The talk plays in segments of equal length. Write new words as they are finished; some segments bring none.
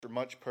after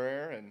much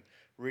prayer and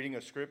reading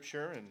of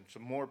scripture and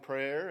some more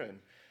prayer and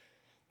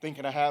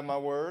thinking I have my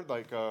word,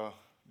 like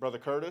Brother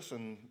Curtis,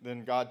 and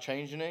then God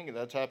changing it.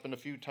 That's happened a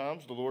few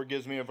times. The Lord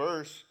gives me a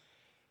verse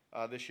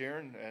this year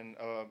and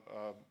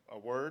a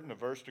word and a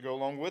verse to go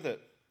along with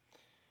it.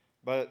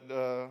 But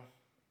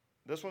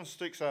this one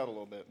sticks out a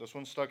little bit. This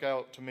one stuck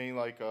out to me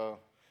like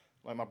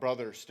my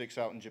brother sticks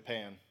out in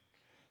Japan.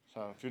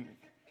 So if you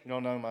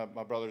don't know,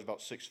 my brother's about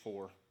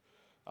 6'4".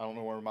 I don't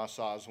know where my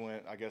size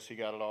went. I guess he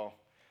got it all.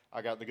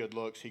 I got the good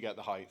looks. He got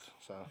the height.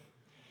 So,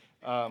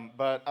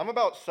 but I'm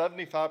about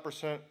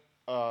 75%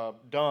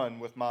 done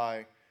with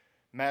my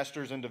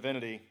master's in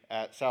divinity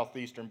at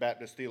Southeastern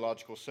Baptist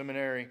Theological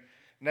Seminary.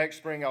 Next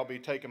spring, I'll be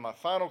taking my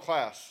final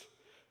class,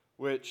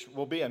 which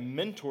will be a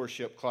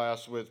mentorship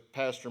class with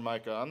Pastor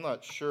Micah. I'm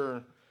not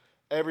sure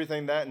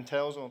everything that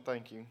entails. Oh,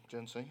 thank you,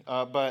 Jency.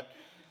 But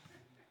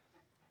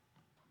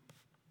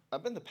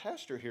I've been the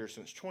pastor here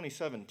since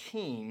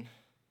 2017.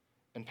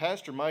 And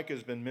Pastor Micah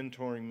has been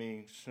mentoring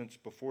me since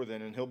before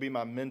then, and he'll be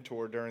my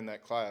mentor during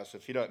that class.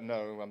 If he doesn't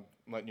know, I'm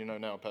letting you know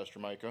now, Pastor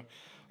Micah.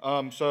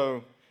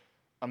 So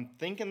I'm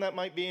thinking that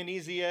might be an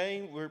easy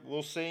A.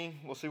 We'll see.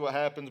 We'll see what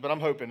happens, but I'm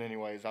hoping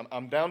anyways.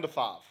 I'm down to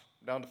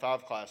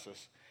five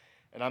classes,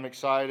 and I'm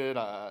excited.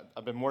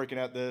 I've been working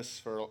at this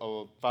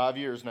for 5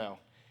 years now,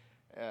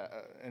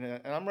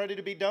 and I'm ready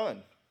to be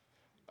done.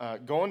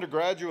 Going to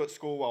graduate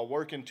school while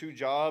working 2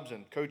 jobs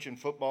and coaching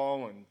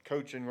football and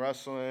coaching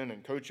wrestling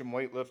and coaching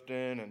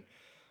weightlifting, and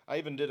I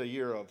even did a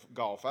year of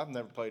golf. I've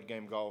never played a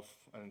game of golf,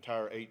 an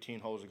entire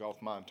 18 holes of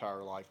golf my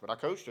entire life, but I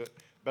coached it.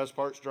 Best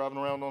part's driving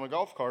around on a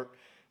golf cart.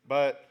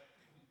 But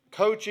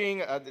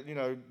coaching,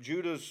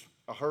 Judah's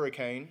a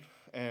hurricane,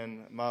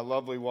 and my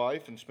lovely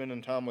wife, and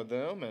spending time with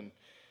them, and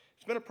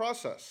it's been a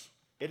process.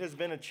 It has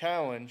been a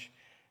challenge,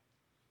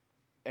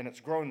 and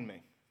it's grown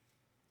me.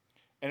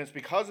 And it's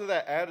because of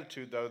that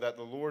attitude, though, that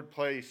the Lord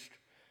placed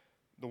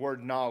the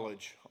word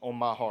knowledge on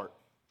my heart.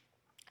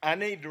 I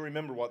need to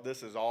remember what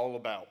this is all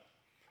about,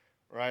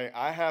 right?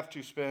 I have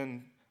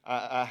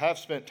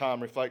spent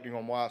time reflecting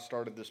on why I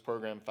started this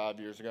program 5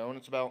 years ago, and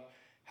it's about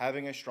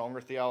having a stronger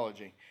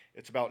theology.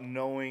 It's about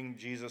knowing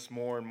Jesus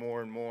more and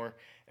more and more,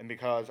 and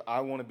because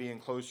I want to be in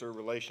closer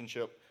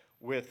relationship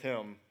with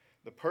Him,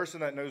 the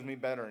person that knows me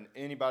better than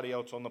anybody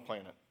else on the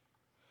planet.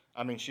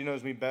 I mean, she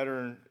knows me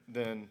better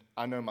than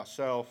I know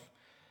myself.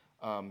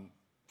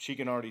 She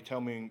can already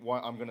tell me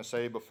what I'm going to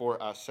say before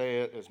I say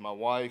it, as my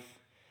wife.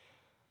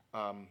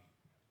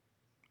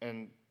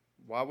 And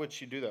why would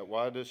she do that?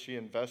 Why does she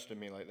invest in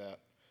me like that?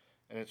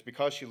 And it's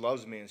because she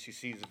loves me and she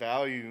sees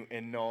value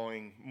in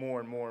knowing more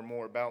and more and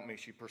more about me.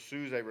 She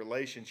pursues a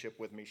relationship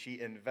with me. She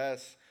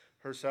invests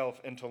herself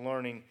into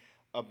learning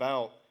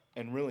about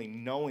and really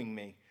knowing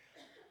me.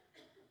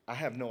 I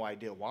have no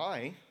idea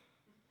why.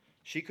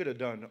 She could have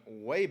done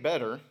way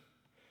better,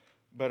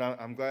 but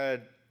I'm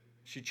glad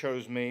she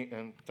chose me,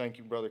 and thank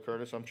you, Brother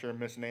Curtis. I'm sure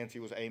Miss Nancy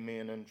was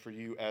amen and for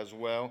you as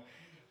well.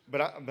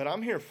 But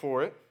I'm here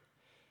for it.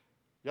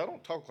 Y'all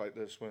don't talk like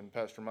this when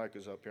Pastor Mike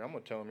is up here. I'm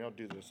going to tell him y'all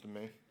do this to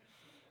me.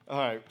 All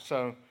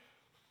right,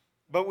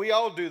 but we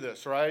all do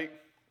this, right?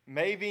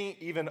 Maybe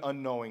even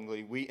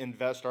unknowingly, we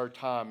invest our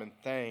time in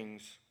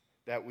things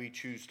that we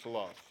choose to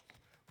love,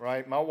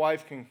 right? My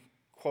wife can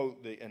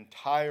quote the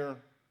entire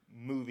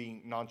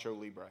movie Nacho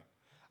Libre.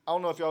 I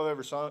don't know if y'all have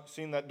ever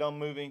seen that dumb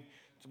movie.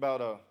 It's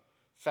about a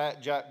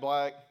fat Jack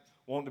Black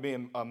wanting to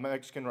be a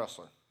Mexican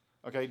wrestler.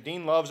 Okay,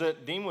 Dean loves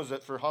it. Dean was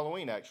it for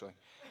Halloween, actually.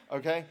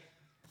 Okay,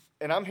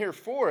 and I'm here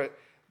for it,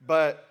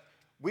 but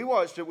we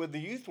watched it with the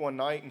youth one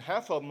night, and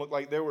half of them looked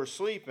like they were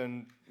asleep,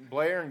 and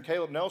Blair and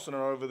Caleb Nelson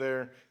are over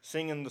there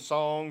singing the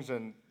songs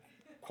and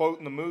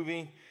quoting the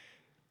movie.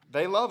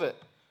 They love it.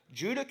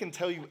 Judah can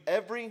tell you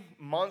every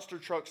monster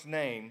truck's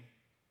name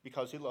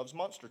because he loves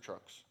monster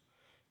trucks.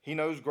 He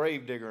knows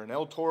Gravedigger and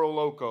El Toro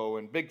Loco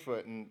and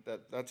Bigfoot, and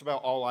that's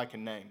about all I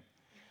can name.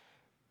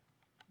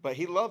 But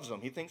he loves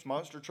them. He thinks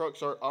monster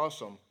trucks are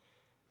awesome.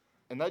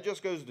 And that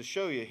just goes to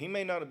show you, he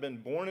may not have been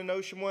born in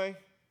Ocean Way,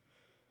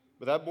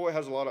 but that boy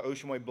has a lot of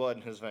Ocean Way blood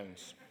in his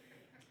veins.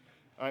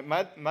 All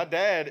right, my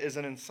dad is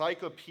an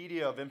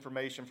encyclopedia of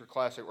information for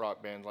classic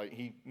rock bands. Like,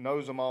 he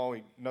knows them all.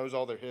 He knows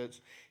all their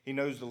hits. He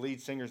knows the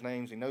lead singers'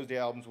 names. He knows the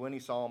albums, when he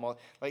saw them all.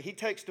 Like, he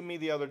texted me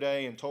the other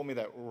day and told me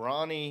that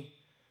Ronnie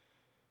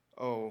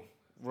Spector,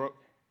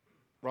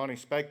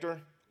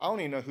 I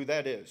don't even know who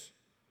that is.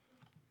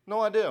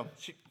 No idea.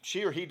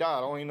 She or he died.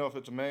 I don't even know if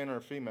it's a man or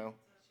a female.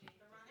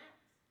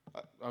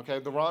 Okay,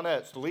 the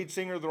Ronettes, the lead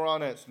singer of the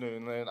Ronettes knew,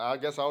 and I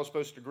guess I was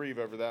supposed to grieve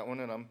over that one,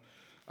 and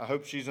I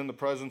hope she's in the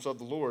presence of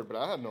the Lord, but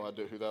I had no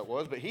idea who that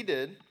was, but he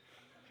did.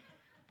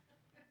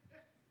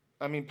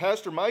 I mean,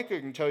 Pastor Micah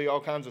can tell you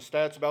all kinds of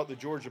stats about the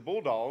Georgia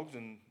Bulldogs,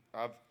 and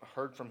I've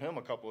heard from him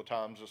a couple of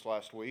times this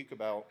last week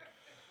about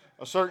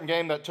a certain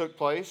game that took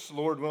place.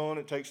 Lord willing,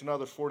 it takes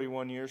another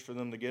 41 years for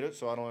them to get it,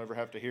 so I don't ever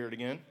have to hear it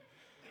again.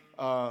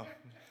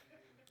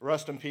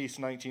 Rest in peace,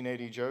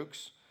 1980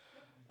 jokes.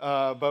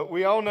 But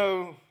we all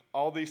know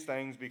all these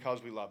things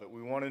because we love it.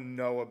 We want to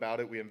know about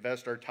it. We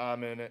invest our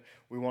time in it.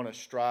 We want to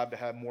strive to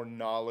have more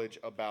knowledge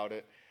about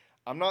it.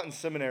 I'm not in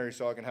seminary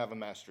so I can have a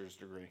master's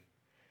degree.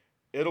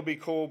 It'll be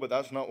cool, but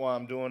that's not why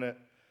I'm doing it.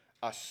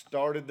 I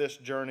started this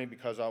journey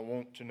because I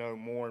want to know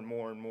more and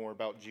more and more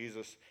about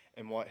Jesus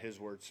and what his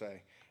words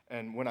say.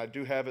 And when I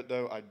do have it,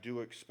 though, I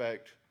do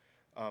expect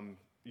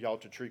y'all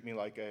to treat me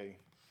like a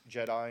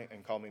Jedi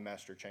and call me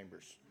Master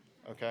Chambers,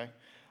 okay?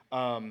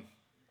 I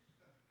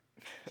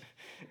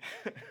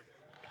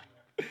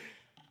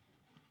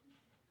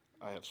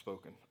have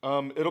spoken.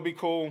 It'll be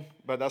cool,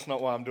 but that's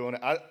not why I'm doing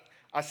it.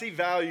 I see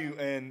value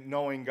in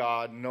knowing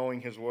God,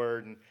 knowing his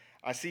word, and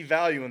I see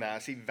value in that. I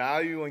see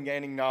value in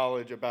gaining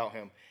knowledge about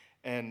him.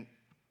 And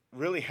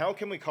really, how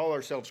can we call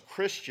ourselves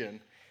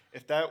Christian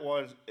if that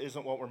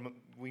isn't what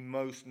we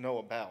most know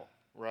about,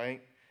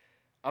 right?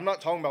 I'm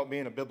not talking about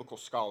being a biblical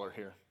scholar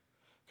here.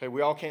 Okay,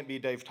 we all can't be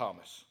Dave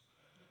Thomas.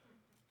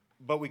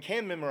 But we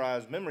can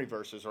memorize memory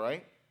verses,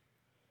 right?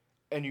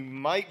 And you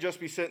might just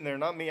be sitting there,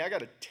 not me, I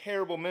got a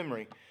terrible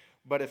memory.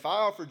 But if I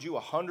offered you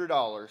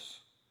 $100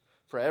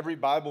 for every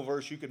Bible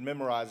verse you could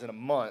memorize in a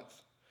month,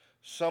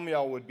 some of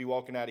y'all would be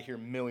walking out of here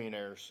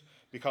millionaires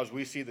because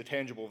we see the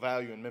tangible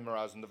value in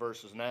memorizing the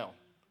verses now.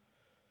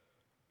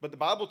 But the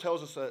Bible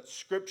tells us that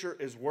Scripture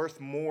is worth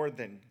more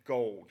than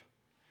gold.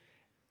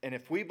 And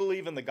if we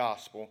believe in the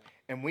gospel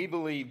and we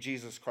believe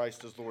Jesus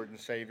Christ is Lord and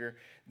Savior,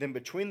 then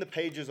between the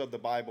pages of the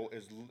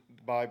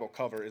Bible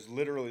cover is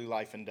literally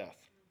life and death.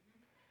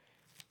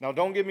 Now,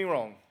 don't get me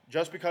wrong.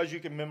 Just because you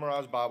can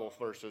memorize Bible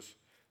verses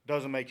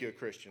doesn't make you a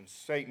Christian.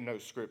 Satan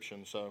knows Scripture,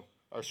 so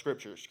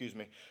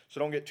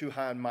don't get too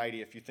high and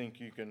mighty if you think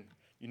you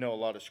know a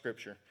lot of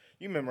Scripture.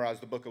 You memorize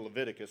the book of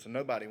Leviticus, and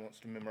nobody wants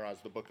to memorize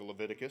the book of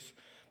Leviticus.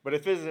 But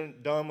if it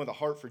isn't done with a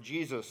heart for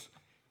Jesus,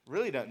 it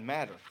really doesn't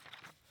matter,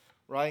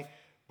 right?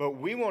 But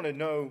we want to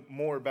know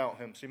more about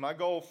him. See, my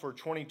goal for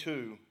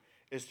 22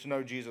 is to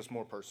know Jesus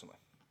more personally.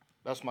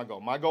 That's my goal.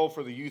 My goal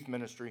for the youth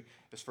ministry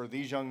is for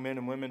these young men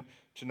and women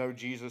to know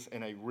Jesus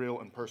in a real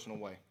and personal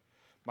way.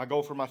 My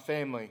goal for my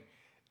family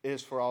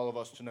is for all of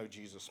us to know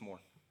Jesus more.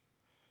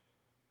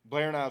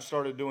 Blair and I have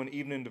started doing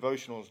evening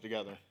devotionals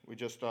together. We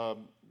just,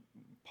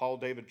 Paul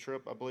David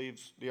Tripp, I believe,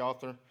 is the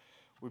author.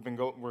 We're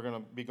going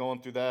to be going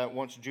through that.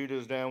 Once Judah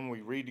is down,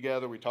 we read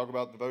together. We talk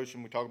about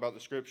devotion. We talk about the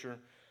Scripture.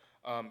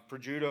 For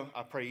Judah,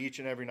 I pray each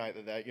and every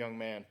night that young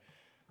man,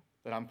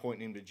 that I'm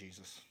pointing him to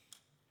Jesus.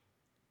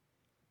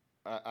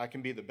 I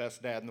can be the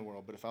best dad in the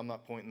world, but if I'm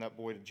not pointing that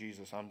boy to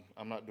Jesus,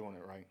 I'm not doing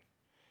it right.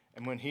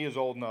 And when he is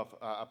old enough,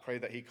 I pray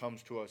that he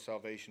comes to us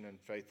salvation and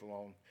faith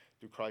alone,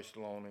 through Christ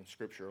alone and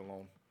Scripture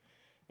alone.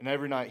 And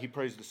every night he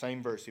prays the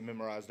same verse he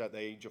memorized at the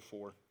age of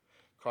 4.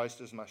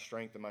 Christ is my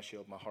strength and my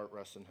shield. My heart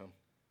rests in him.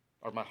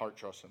 Or my heart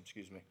trusts him,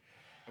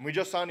 And we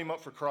just signed him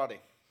up for karate.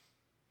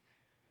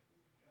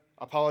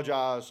 I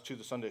apologize to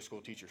the Sunday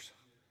school teachers,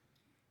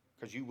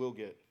 because you will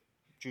get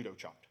judo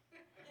chopped.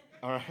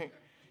 All right?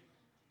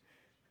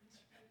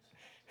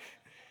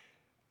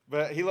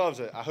 But he loves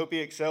it. I hope he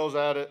excels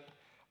at it.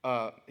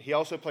 He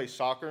also plays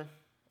soccer.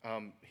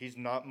 He's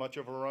not much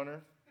of a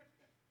runner.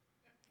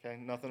 Okay,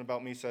 nothing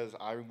about me says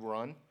I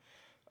run.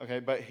 Okay,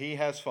 but he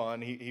has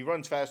fun. He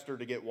runs faster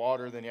to get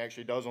water than he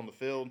actually does on the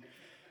field.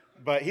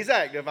 But he's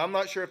active. I'm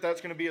not sure if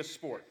that's going to be a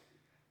sport.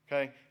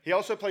 Okay, he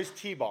also plays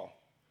t-ball.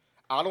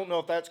 I don't know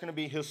if that's going to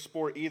be his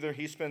sport either.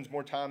 He spends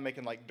more time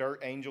making like dirt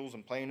angels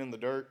and playing in the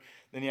dirt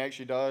than he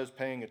actually does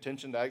paying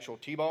attention to actual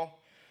t-ball.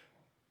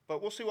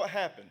 But we'll see what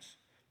happens.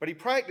 But he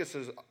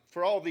practices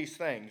for all these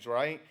things,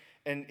 right?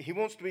 And he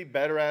wants to be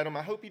better at them.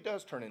 I hope he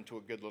does turn into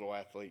a good little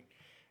athlete.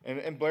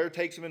 And Blair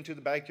takes him into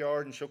the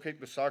backyard, and she'll kick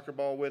the soccer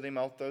ball with him.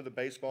 I'll throw the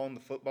baseball and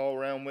the football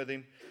around with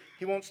him.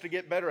 He wants to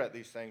get better at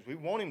these things. We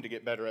want him to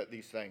get better at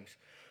these things.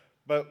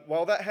 But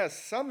while that has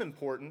some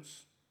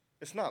importance,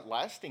 it's not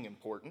lasting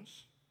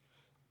importance.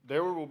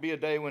 There will be a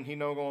day when he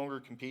no longer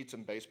competes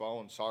in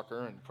baseball and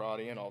soccer and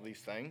karate and all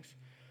these things.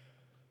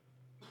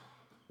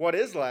 What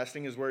is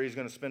lasting is where he's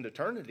going to spend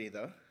eternity,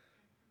 though.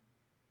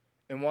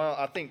 And while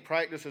I think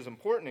practice is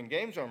important and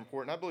games are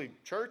important, I believe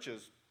church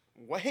is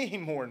way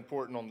more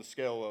important on the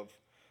scale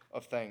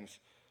of things.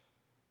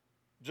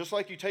 Just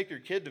like you take your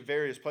kid to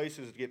various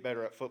places to get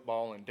better at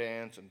football and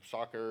dance and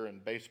soccer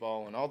and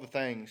baseball and all the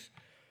things,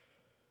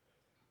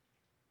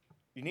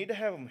 you need to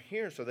have them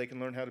here so they can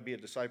learn how to be a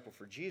disciple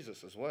for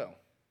Jesus as well.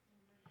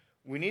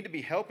 We need to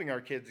be helping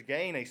our kids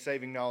gain a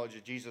saving knowledge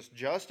of Jesus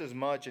just as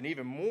much and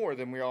even more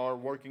than we are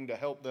working to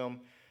help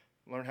them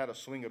learn how to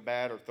swing a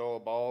bat or throw a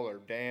ball or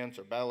dance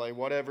or ballet,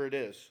 whatever it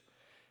is.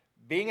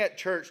 Being at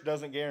church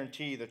doesn't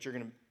guarantee that you're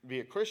going to be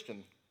a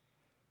Christian.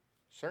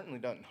 Certainly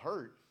doesn't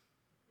hurt.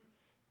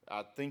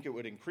 I think it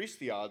would increase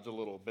the odds a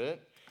little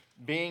bit.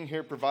 Being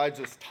here provides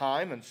us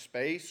time and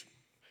space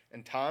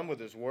and time with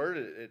His Word.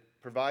 It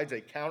provides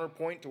a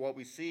counterpoint to what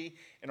we see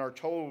and are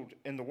told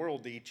in the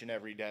world each and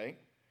every day.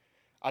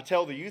 I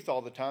tell the youth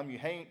all the time,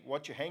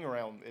 what you hang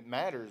around, it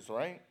matters,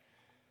 right?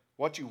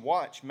 What you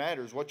watch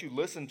matters. What you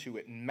listen to,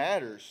 it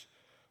matters.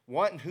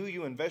 What and who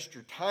you invest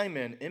your time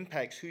in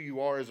impacts who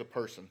you are as a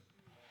person.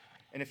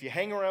 And if you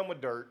hang around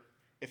with dirt,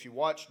 if you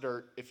watch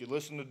dirt, if you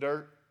listen to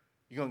dirt,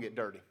 you're going to get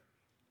dirty.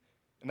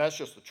 And that's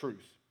just the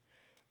truth.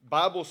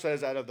 Bible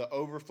says out of the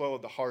overflow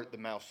of the heart, the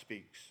mouth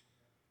speaks.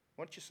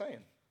 What you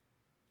saying?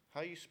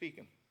 How are you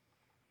speaking?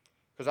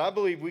 Because I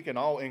believe we can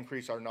all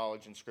increase our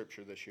knowledge in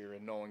Scripture this year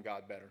and knowing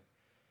God better.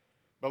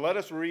 But let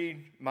us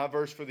read my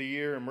verse for the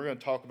year, and we're going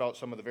to talk about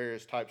some of the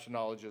various types of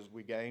knowledges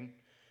we gain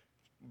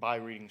by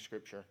reading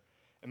Scripture.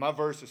 And my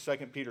verse is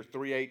 2 Peter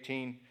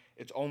 3:18.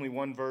 It's only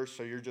one verse,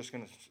 so you're just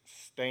going to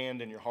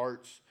stand in your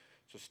hearts.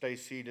 So stay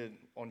seated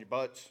on your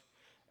butts,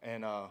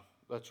 and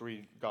let's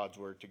read God's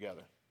word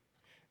together.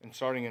 And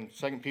starting in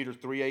 2 Peter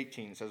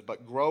 3:18, it says,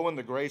 "But grow in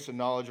the grace and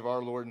knowledge of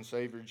our Lord and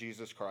Savior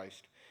Jesus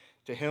Christ.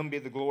 To him be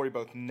the glory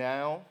both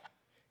now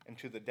and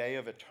to the day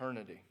of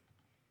eternity.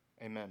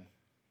 Amen."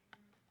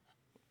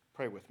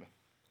 Pray with me.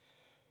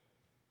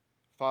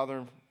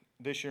 Father,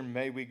 this year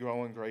may we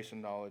grow in grace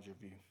and knowledge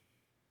of you.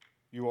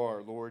 You are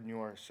our Lord and you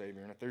are our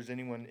Savior. And if there's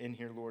anyone in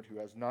here, Lord, who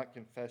has not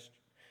confessed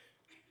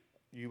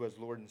you as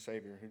Lord and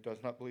Savior, who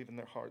does not believe in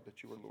their heart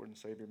that you are Lord and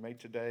Savior, may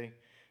today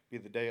be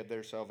the day of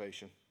their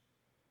salvation.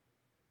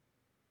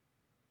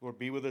 Lord,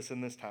 be with us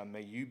in this time.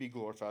 May you be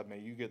glorified. May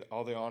you get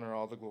all the honor,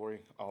 all the glory,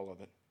 all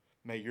of it.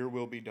 May your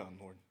will be done,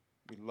 Lord.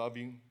 We love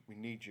you. We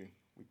need you.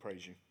 We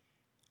praise you.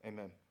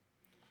 Amen.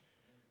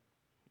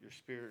 Your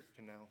spirit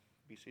can now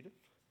be seated.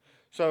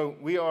 So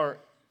we are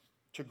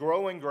to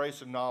grow in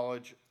grace and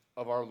knowledge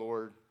of our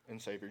Lord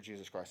and Savior,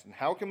 Jesus Christ. And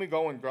how can we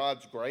go in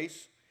God's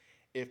grace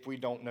if we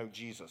don't know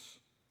Jesus?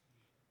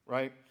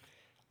 Right?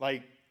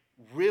 Like,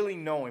 really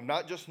know him,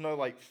 not just know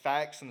like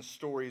facts and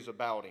stories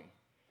about him.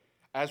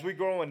 As we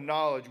grow in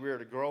knowledge, we are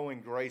to grow in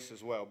grace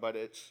as well. But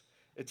it's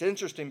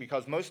interesting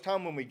because most of the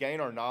time when we gain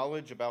our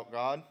knowledge about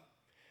God,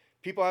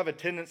 people have a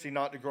tendency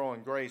not to grow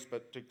in grace,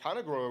 but to kind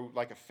of grow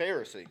like a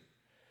Pharisee.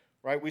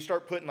 Right? We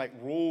start putting like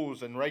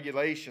rules and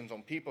regulations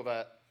on people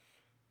that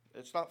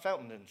it's not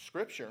found in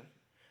Scripture.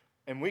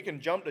 And we can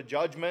jump to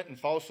judgment and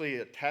falsely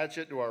attach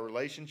it to our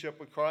relationship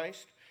with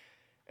Christ.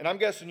 And I'm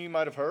guessing you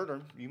might have heard,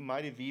 or you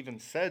might have even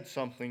said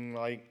something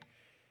like,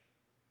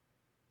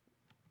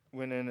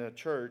 when in a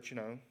church,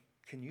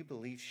 can you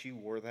believe she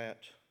wore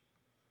that?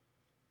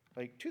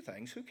 Like, two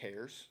things, who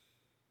cares?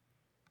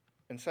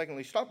 And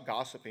secondly, stop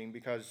gossiping,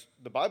 because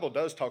the Bible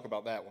does talk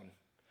about that one.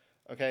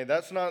 Okay,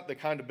 that's not the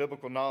kind of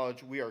biblical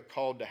knowledge we are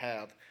called to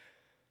have.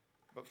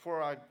 But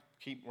before I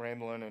keep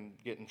rambling and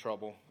get in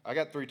trouble, I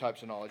got 3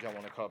 types of knowledge I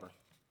want to cover.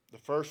 The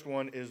first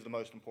one is the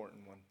most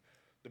important one.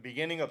 The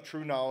beginning of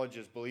true knowledge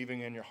is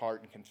believing in your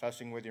heart and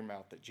confessing with your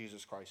mouth that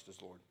Jesus Christ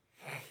is Lord.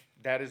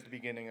 That is the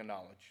beginning of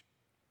knowledge.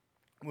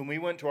 When we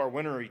went to our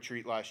winter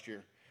retreat last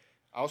year,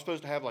 I was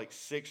supposed to have like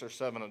 6 or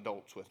 7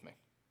 adults with me.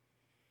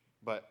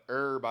 But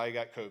everybody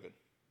got COVID.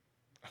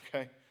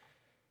 Okay?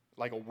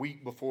 Like a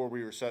week before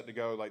we were set to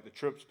go, like the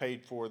trip's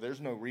paid for,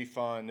 there's no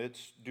refund,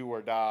 it's do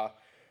or die.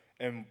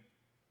 And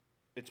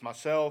it's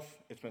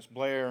myself, it's Miss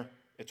Blair,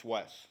 it's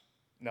Wes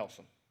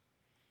Nelson,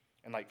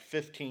 and like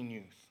 15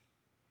 youth.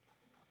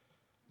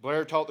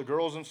 Blair taught the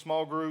girls in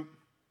small group,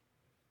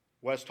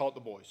 Wes taught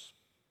the boys.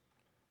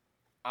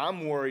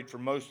 I'm worried for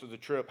most of the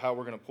trip how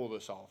we're going to pull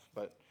this off,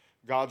 but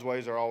God's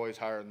ways are always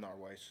higher than our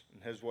ways,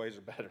 and his ways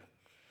are better.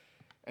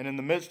 And in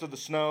the midst of the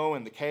snow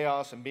and the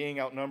chaos and being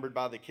outnumbered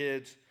by the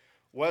kids,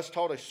 Wes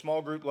taught a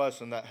small group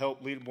lesson that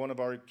helped lead one of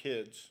our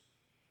kids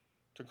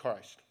to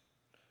Christ.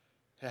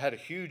 It had a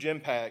huge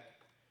impact.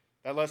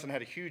 That lesson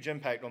had a huge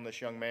impact on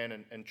this young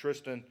man, and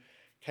Tristan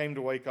came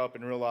to wake up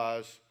and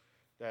realize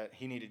that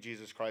he needed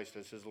Jesus Christ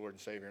as his Lord and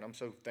Savior, and I'm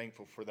so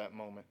thankful for that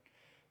moment.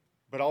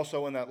 But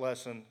also in that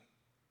lesson,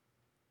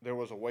 there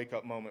was a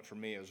wake-up moment for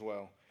me as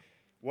well.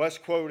 Wes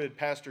quoted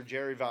Pastor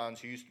Jerry Vines,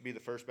 who used to be the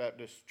First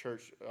Baptist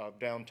Church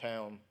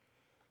downtown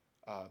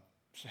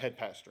head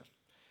pastor.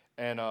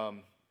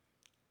 And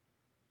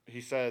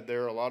he said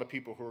there are a lot of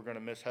people who are going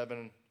to miss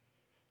heaven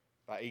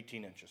by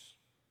 18 inches,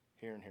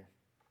 here and here.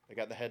 They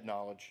got the head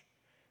knowledge.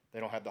 They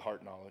don't have the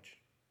heart knowledge.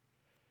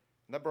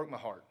 And that broke my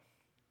heart.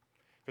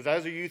 Because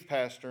as a youth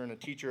pastor and a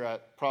teacher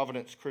at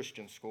Providence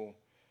Christian School,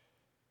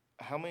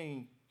 how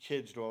many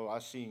kids do I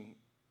see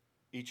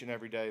each and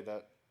every day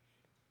that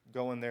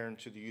go in there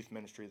into the youth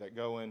ministry, that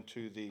go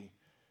into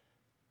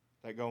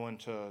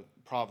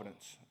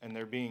Providence, and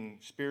they're being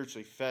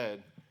spiritually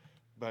fed,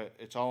 but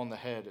it's all in the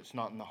head, it's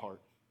not in the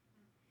heart.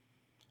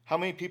 How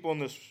many people in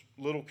this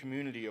little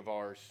community of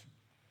ours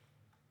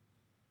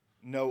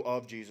know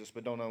of Jesus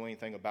but don't know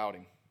anything about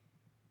him?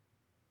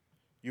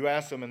 You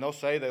ask them and they'll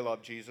say they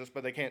love Jesus,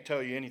 but they can't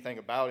tell you anything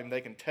about him. They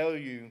can tell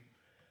you,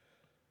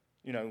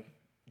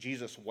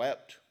 Jesus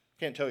wept.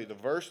 Can't tell you the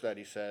verse that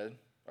he said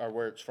or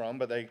where it's from,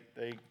 but they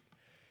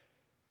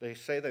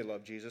say they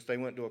love Jesus. They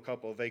went to a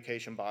couple of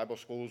vacation Bible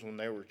schools when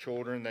they were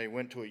children. They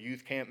went to a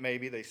youth camp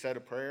maybe. They said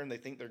a prayer and they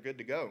think they're good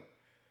to go.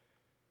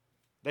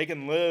 They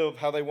can live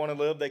how they want to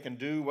live. They can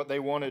do what they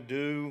want to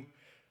do.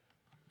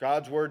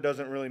 God's word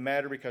doesn't really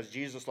matter because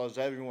Jesus loves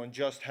everyone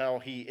just how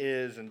he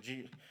is, and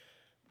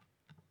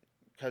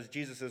because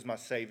Jesus is my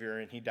Savior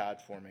and he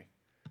died for me.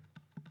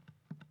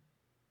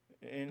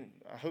 And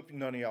I hope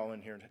none of y'all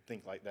in here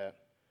think like that.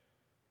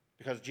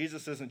 Because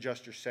Jesus isn't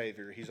just your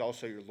Savior, he's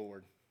also your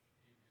Lord.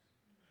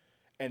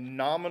 and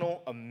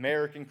nominal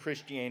American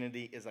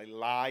Christianity is a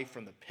lie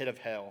from the pit of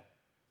hell.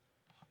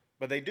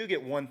 But they do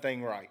get one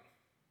thing right.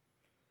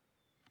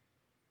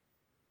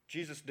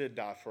 Jesus did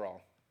die for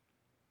all.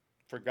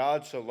 For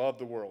God so loved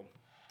the world,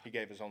 he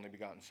gave his only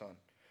begotten Son.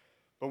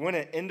 But when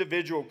an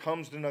individual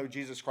comes to know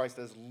Jesus Christ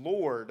as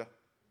Lord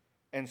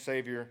and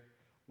Savior,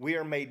 we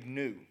are made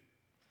new.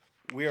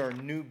 We are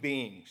new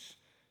beings.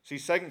 See,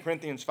 2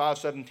 Corinthians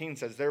 5:17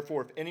 says,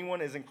 therefore, if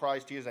anyone is in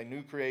Christ, he is a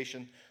new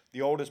creation.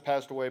 The old has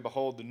passed away.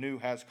 Behold, the new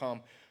has come.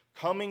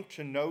 Coming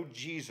to know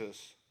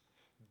Jesus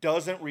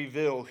doesn't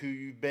reveal who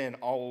you've been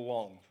all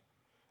along.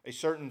 A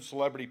certain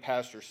celebrity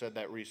pastor said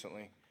that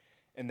recently.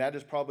 And that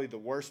is probably the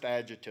worst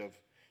adjective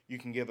you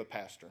can give a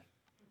pastor.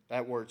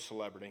 That word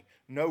celebrity.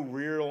 No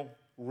real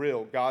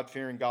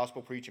God-fearing,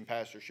 gospel-preaching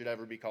pastor should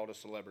ever be called a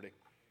celebrity.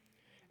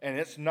 And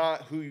it's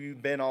not who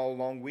you've been all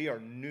along. We are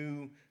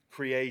new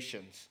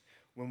creations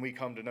when we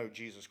come to know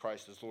Jesus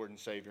Christ as Lord and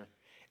Savior.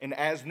 And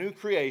as new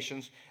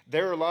creations,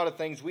 there are a lot of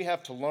things we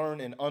have to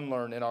learn and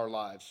unlearn in our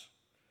lives.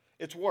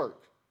 It's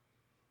work.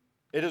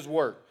 It is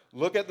work.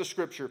 Look at the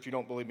scripture if you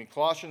don't believe me.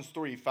 Colossians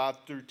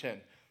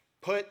 3:5-10.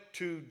 Put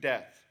to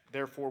death,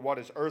 therefore, what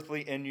is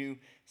earthly in you,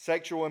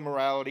 sexual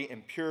immorality,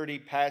 impurity,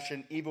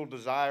 passion, evil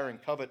desire,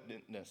 and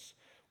covetousness,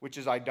 which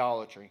is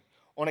idolatry.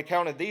 On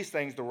account of these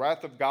things, the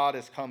wrath of God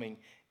is coming.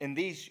 In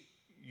these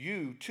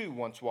you too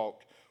once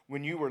walked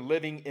when you were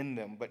living in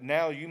them. But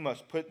now you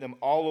must put them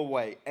all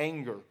away: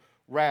 anger,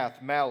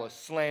 wrath, malice,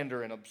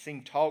 slander, and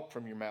obscene talk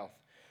from your mouth.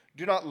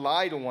 Do not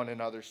lie to one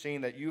another,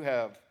 seeing that you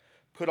have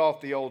put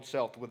off the old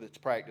self with its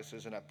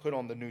practices and have put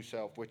on the new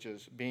self, which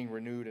is being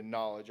renewed in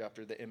knowledge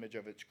after the image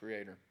of its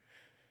creator.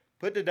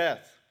 Put to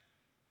death.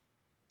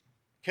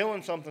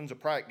 Killing something's a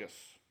practice.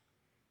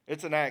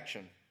 It's an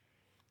action.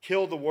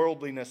 Kill the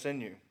worldliness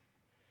in you.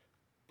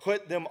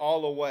 Put them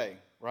all away,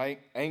 right?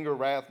 Anger,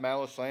 wrath,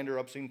 malice, slander,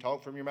 obscene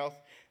talk from your mouth.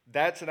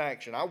 That's an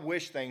action. I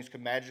wish things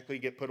could magically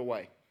get put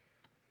away.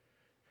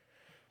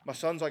 My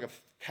son's like a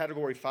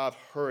Category 5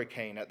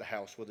 hurricane at the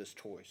house with his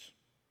toys.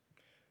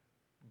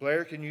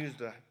 Blair can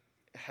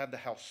have the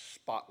house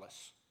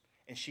spotless,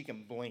 and she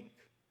can blink,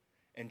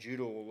 and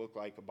Judah will look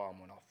like a bomb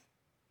went off.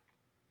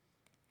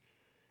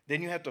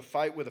 Then you have to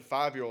fight with a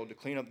 5-year-old to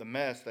clean up the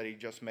mess that he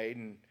just made,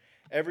 and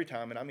every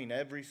time, and I mean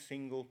every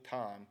single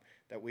time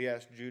that we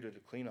ask Judah to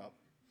clean up,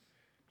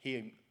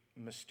 he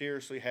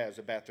mysteriously has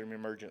a bathroom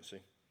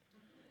emergency,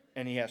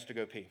 and he has to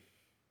go pee.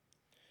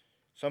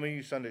 Some of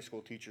you Sunday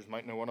school teachers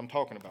might know what I'm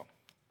talking about.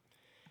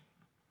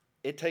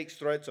 It takes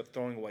threats of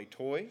throwing away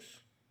toys,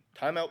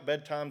 timeout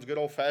bedtimes, good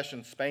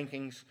old-fashioned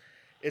spankings.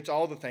 It's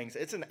all the things.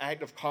 It's an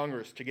act of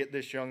Congress to get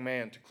this young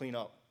man to clean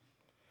up.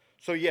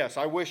 So yes,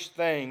 I wish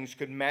things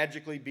could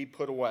magically be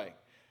put away,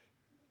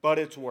 but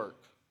it's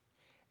work.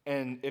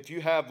 And if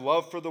you have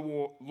love for the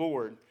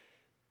Lord,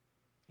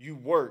 you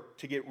work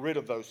to get rid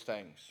of those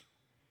things.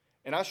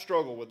 And I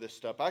struggle with this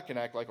stuff. I can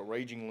act like a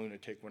raging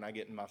lunatic when I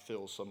get in my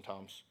feels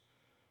sometimes.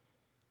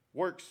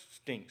 Work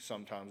stinks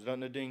sometimes,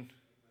 doesn't it, Dean?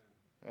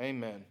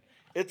 Amen.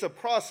 It's a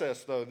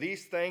process, though.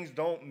 These things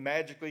don't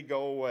magically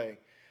go away.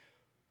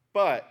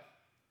 But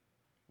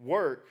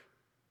work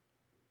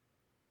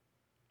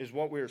is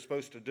what we are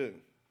supposed to do.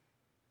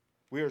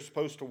 We are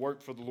supposed to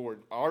work for the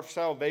Lord. Our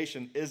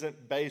salvation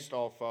isn't based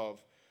off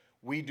of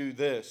we do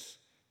this,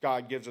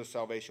 God gives us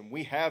salvation.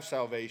 We have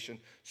salvation,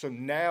 so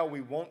now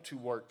we want to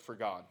work for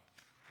God.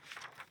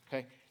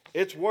 Okay?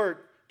 It's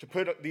work to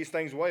put these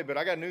things away, but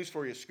I got news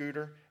for you,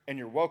 Scooter, and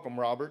you're welcome,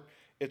 Robert.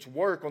 It's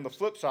work on the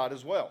flip side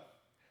as well.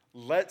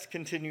 Let's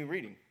continue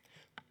reading.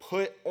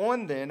 Put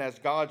on then, as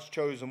God's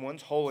chosen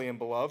ones, holy and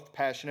beloved,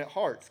 passionate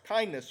hearts,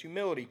 kindness,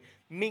 humility,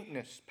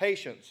 meekness,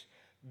 patience,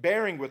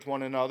 bearing with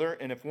one another,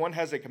 and if one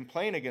has a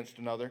complaint against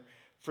another,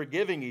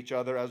 forgiving each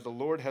other as the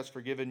Lord has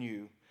forgiven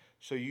you,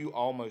 so you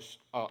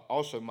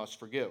also must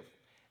forgive.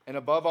 And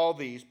above all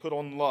these, put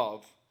on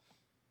love.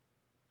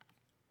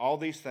 All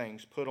these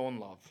things, put on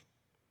love,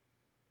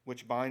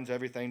 which binds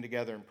everything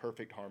together in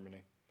perfect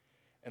harmony.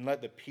 And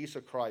let the peace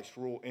of Christ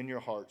rule in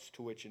your hearts,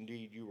 to which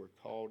indeed you were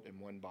called in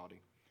one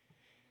body.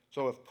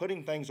 So if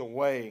putting things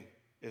away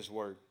is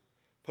work,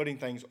 putting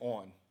things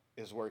on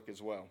is work as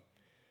well.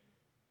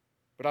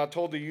 But I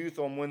told the youth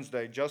on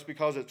Wednesday, just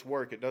because it's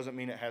work, it doesn't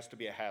mean it has to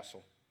be a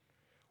hassle.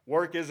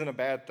 Work isn't a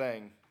bad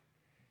thing.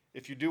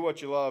 If you do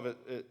what you love,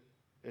 it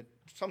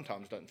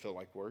sometimes doesn't feel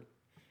like work.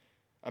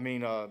 I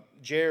mean,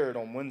 Jared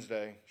on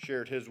Wednesday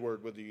shared his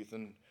word with the youth,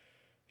 and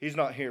he's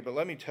not here, but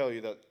let me tell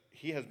you that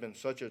he has been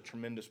such a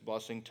tremendous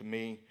blessing to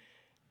me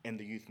and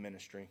the youth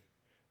ministry.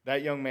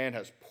 That young man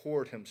has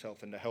poured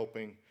himself into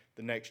helping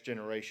the next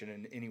generation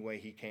in any way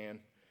he can.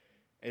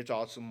 It's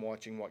awesome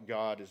watching what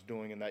God is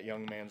doing in that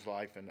young man's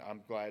life, and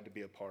I'm glad to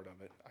be a part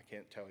of it. I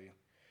can't tell you.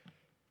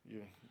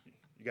 You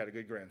got a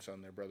good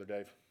grandson there, Brother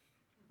Dave.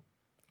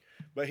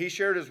 But he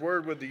shared his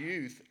word with the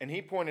youth, and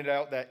he pointed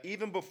out that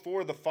even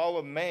before the fall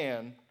of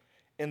man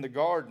in the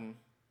garden,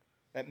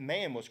 that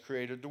man was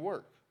created to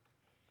work.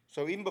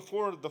 So even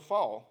before the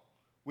fall,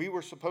 we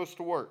were supposed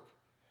to work.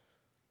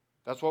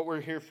 That's what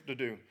we're here to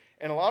do.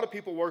 And a lot of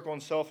people work on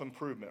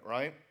self-improvement,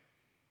 right?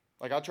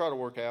 Like, I try to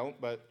work out,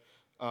 but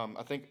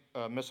I think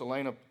Miss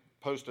Elena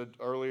posted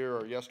earlier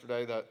or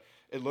yesterday that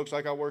it looks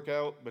like I work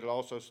out, but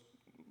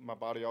my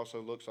body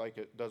also looks like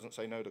it doesn't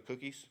say no to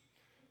cookies,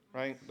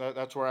 right?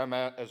 That's where I'm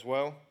at as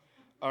well,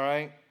 all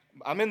right?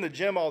 I'm in the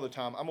gym all the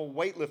time. I'm a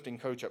weightlifting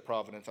coach at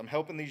Providence. I'm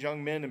helping these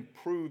young men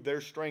improve their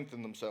strength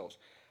in themselves.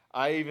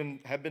 I even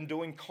have been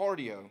doing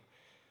cardio.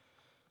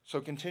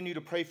 So continue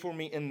to pray for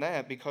me in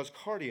that, because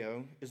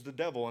cardio is the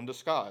devil in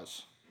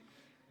disguise.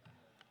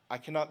 I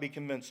cannot be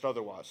convinced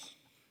otherwise.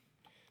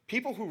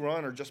 People who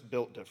run are just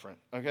built different,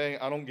 okay?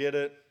 I don't get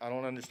it. I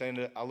don't understand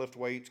it. I lift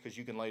weights because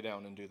you can lay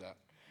down and do that,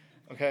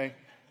 okay?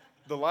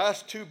 The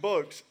last 2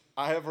 books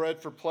I have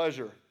read for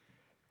pleasure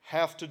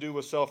have to do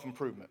with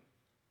self-improvement.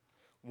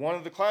 One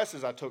of the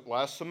classes I took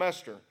last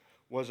semester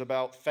was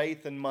about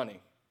faith and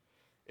money.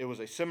 It was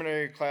a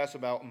seminary class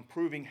about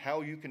improving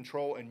how you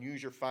control and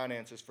use your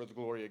finances for the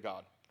glory of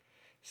God.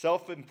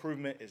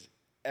 Self-improvement is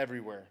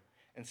everywhere,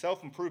 and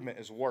self-improvement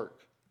is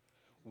work.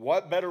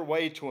 What better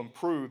way to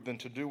improve than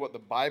to do what the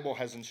Bible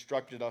has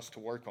instructed us to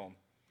work on?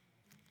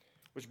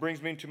 Which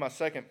brings me to my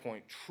second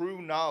point.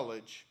 True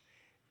knowledge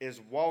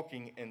is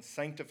walking in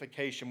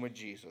sanctification with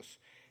Jesus.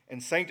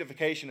 And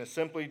sanctification is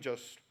simply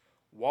just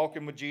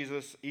walking with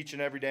Jesus each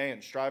and every day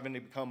and striving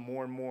to become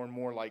more and more and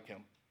more like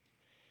him.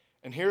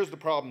 And here's the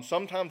problem.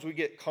 Sometimes we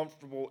get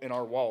comfortable in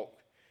our walk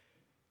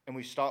and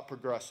we stop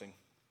progressing.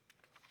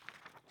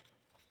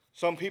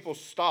 Some people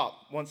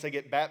stop once they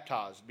get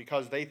baptized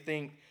because they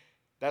think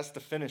that's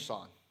the finish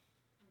line.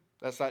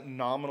 That's that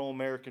nominal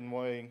American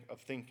way of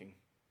thinking.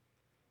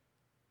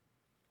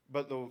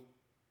 But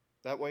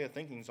that way of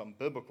thinking is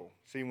unbiblical.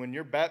 See, when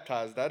you're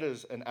baptized, that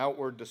is an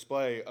outward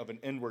display of an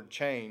inward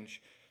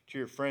change to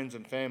your friends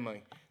and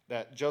family,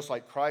 that just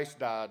like Christ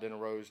died and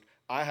arose,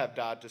 I have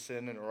died to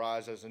sin and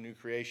arise as a new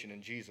creation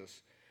in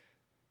Jesus.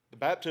 The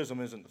baptism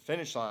isn't the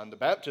finish line. The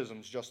baptism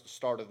is just the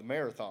start of the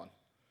marathon.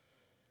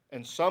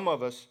 And some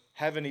of us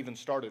haven't even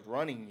started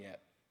running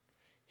yet.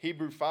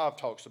 Hebrews 5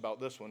 talks about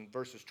this one,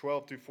 verses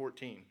 12 through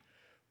 14.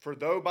 For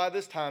though by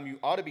this time you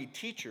ought to be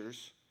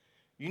teachers,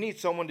 you need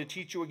someone to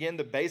teach you again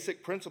the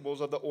basic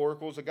principles of the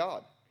oracles of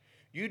God.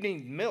 You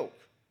need milk,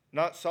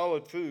 not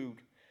solid food.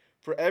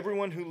 For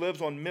everyone who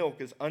lives on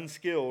milk is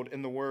unskilled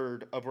in the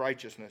word of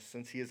righteousness,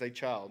 since he is a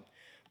child.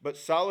 But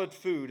solid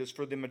food is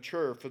for the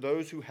mature, for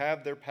those who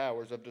have their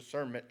powers of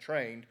discernment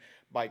trained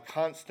by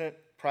constant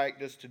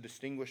practice to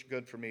distinguish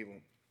good from evil.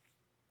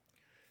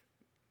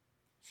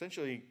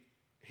 Essentially,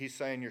 he's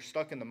saying you're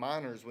stuck in the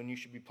minors when you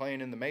should be playing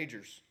in the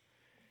majors.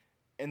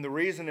 And the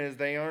reason is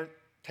they aren't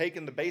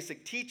taking the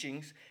basic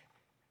teachings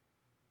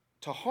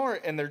to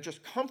heart, and they're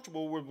just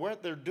comfortable with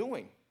what they're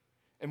doing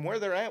and where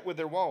they're at with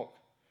their walk.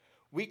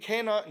 We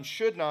cannot and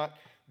should not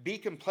be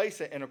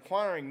complacent in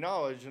acquiring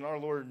knowledge in our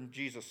Lord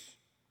Jesus.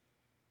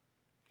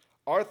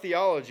 Our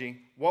theology,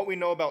 what we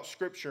know about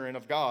Scripture and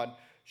of God,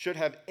 should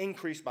have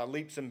increased by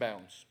leaps and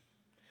bounds.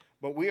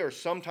 But we are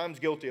sometimes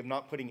guilty of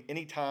not putting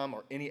any time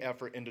or any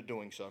effort into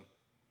doing so.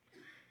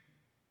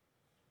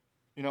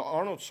 You know,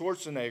 Arnold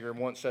Schwarzenegger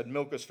once said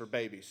milk is for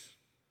babies,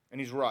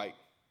 and he's right.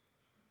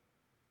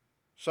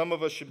 Some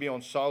of us should be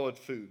on solid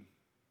food,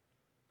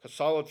 because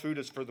solid food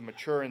is for the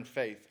mature in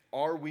faith.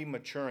 Are we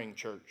maturing,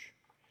 church?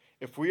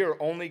 If we are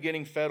only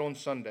getting fed on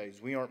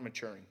Sundays, we aren't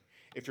maturing.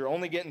 If you're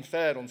only getting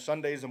fed on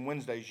Sundays and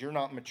Wednesdays, you're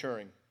not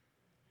maturing.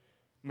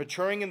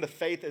 Maturing in the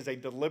faith is a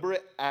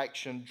deliberate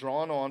action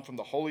drawn on from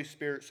the Holy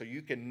Spirit so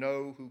you can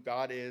know who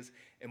God is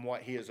and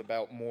what he is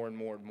about more and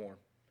more and more.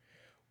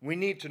 We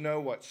need to know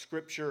what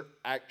Scripture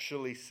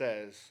actually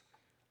says.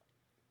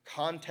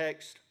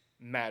 Context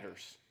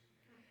matters.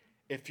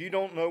 If you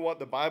don't know what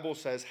the Bible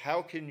says,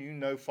 how can you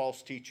know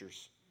false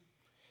teachers?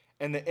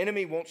 And the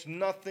enemy wants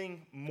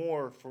nothing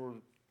more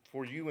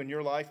for you in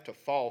your life to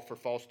fall for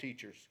false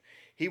teachers.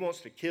 He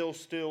wants to kill,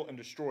 steal, and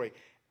destroy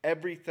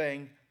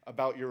everything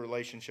about your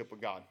relationship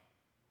with God.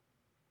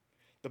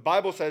 The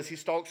Bible says he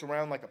stalks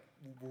around like a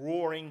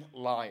roaring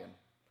lion.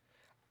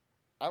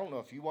 I don't know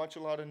if you watch a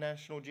lot of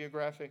National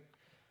Geographic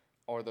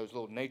or those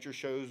little nature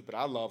shows, but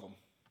I love them.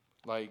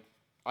 Like,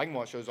 I can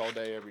watch those all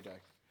day, every day.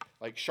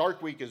 Like,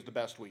 Shark Week is the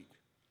best week.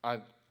 I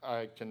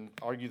can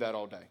argue that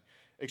all day.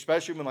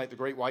 Especially when, like, the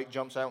great white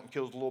jumps out and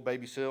kills the little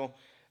baby seal,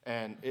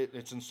 and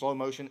it's in slow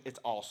motion. It's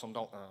awesome.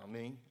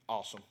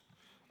 Awesome.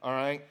 All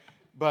right?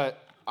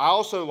 But I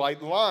also like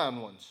the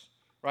lion ones,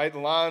 right? The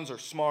lions are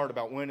smart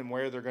about when and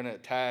where they're going to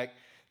attack.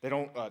 They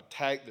don't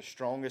attack the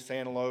strongest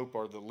antelope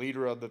or the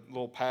leader of the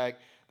little pack.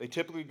 They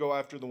typically go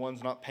after the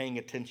ones not paying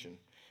attention.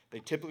 They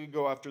typically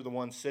go after the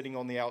ones sitting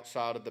on the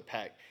outside of the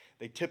pack.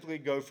 They typically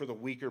go for the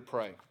weaker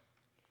prey.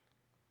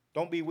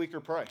 Don't be weaker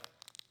prey.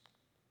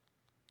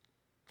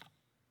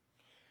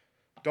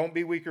 Don't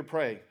be weaker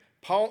prey.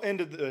 Paul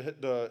ended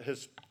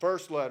his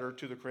first letter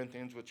to the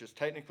Corinthians, which is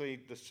technically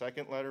the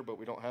second letter, but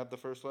we don't have the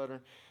first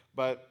letter,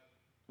 but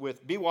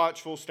with be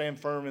watchful, stand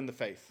firm in the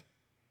faith.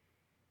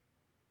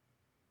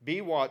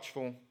 Be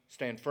watchful,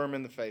 stand firm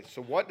in the faith.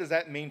 So what does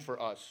that mean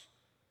for us?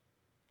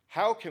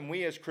 How can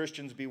we as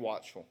Christians be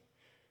watchful?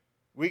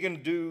 We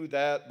can do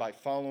that by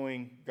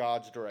following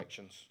God's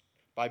directions,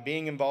 by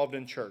being involved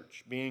in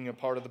church, being a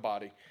part of the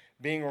body,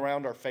 being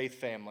around our faith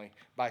family,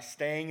 by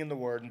staying in the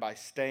Word, and by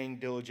staying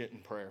diligent in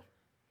prayer.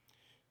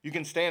 You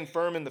can stand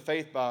firm in the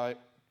faith by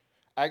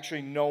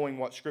actually knowing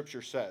what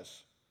Scripture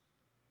says.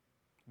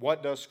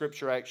 What does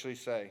Scripture actually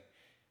say?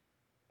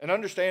 And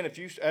understand, if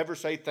you ever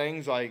say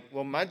things like,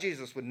 well, my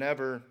Jesus would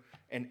never,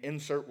 and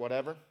insert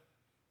whatever,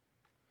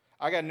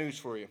 I got news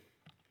for you.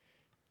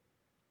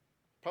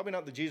 Probably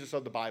not the Jesus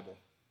of the Bible.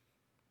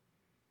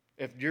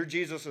 If your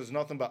Jesus is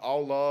nothing but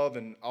all love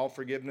and all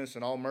forgiveness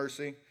and all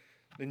mercy,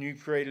 then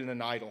you've created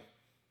an idol.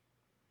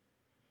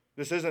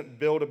 This isn't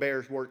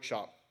Build-A-Bear's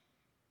workshop.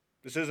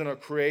 This isn't a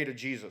create a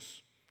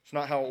Jesus. It's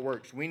not how it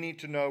works. We need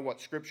to know what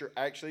Scripture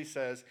actually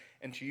says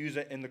and to use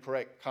it in the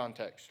correct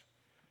context.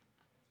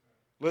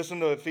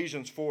 Listen to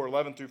Ephesians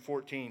 4:11 through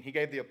 14. He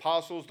gave the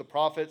apostles, the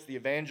prophets, the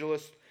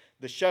evangelists,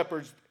 the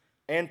shepherds,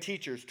 and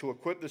teachers to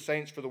equip the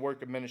saints for the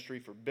work of ministry,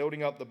 for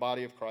building up the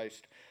body of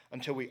Christ,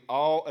 until we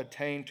all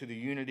attain to the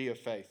unity of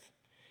faith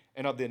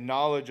and of the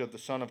knowledge of the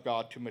Son of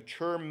God, to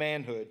mature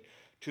manhood,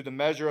 to the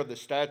measure of the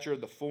stature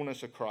of the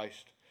fullness of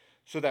Christ,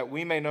 so that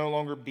we may no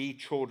longer be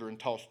children,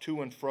 tossed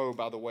to and fro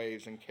by the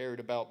waves and carried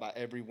about by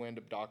every wind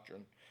of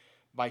doctrine,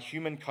 by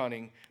human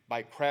cunning,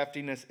 by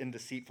craftiness and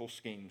deceitful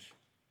schemes.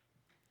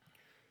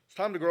 It's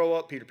time to grow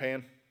up, Peter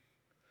Pan.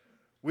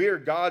 We are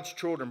God's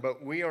children,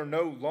 but we are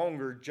no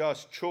longer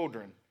just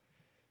children.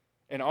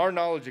 And our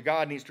knowledge of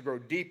God needs to grow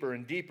deeper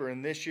and deeper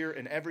in this year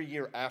and every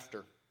year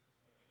after.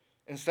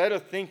 Instead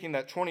of thinking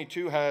that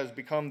 22 has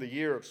become the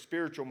year of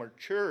spiritual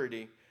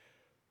maturity,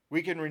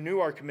 we can renew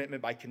our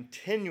commitment by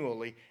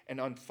continually and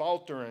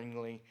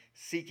unfalteringly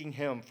seeking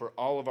Him for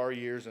all of our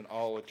years and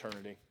all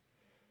eternity.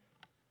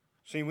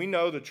 See, we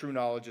know the true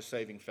knowledge of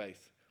saving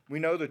faith. We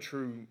know the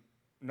true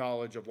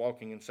knowledge of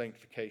walking in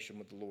sanctification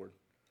with the Lord.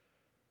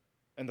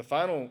 And the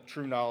final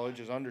true knowledge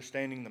is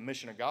understanding the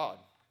mission of God.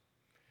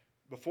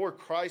 Before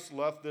Christ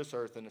left this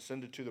earth and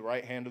ascended to the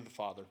right hand of the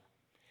Father,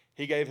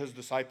 He gave His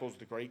disciples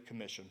the Great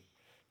Commission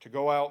to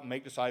go out and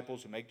make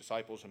disciples and make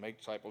disciples and make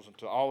disciples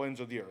unto all ends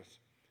of the earth.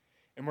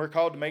 And we're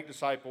called to make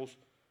disciples.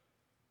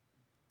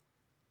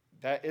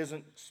 That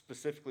isn't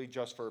specifically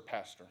just for a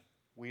pastor.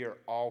 We are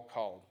all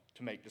called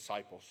to make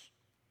disciples.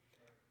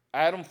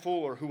 Adam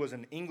Fuller, who was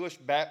an English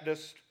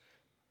Baptist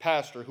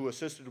pastor who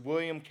assisted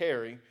William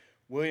Carey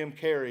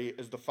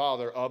is the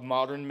father of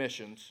modern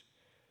missions.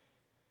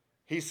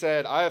 He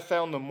said, I have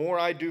found the more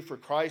I do for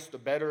Christ, the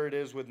better it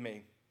is with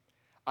me.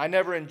 I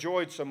never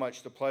enjoyed so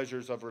much the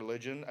pleasures of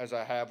religion as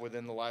I have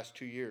within the last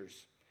 2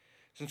 years,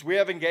 since we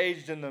have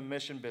engaged in the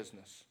mission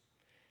business.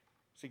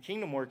 See,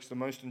 kingdom work's the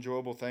most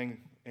enjoyable thing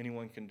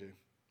anyone can do.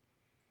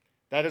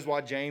 That is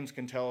why James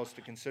can tell us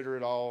to consider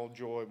it all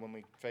joy when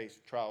we face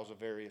trials of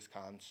various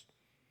kinds,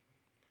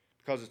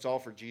 because it's all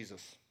for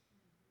Jesus.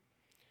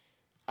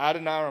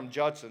 Adoniram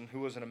Judson, who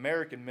was an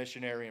American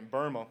missionary in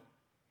Burma,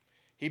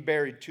 he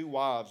buried 2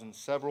 wives and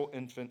several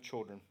infant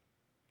children.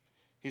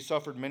 He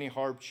suffered many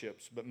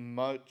hardships, but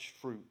much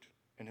fruit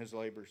in his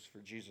labors for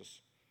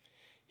Jesus.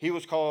 He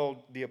was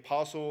called the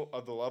Apostle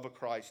of the Love of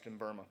Christ in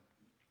Burma.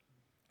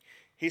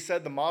 He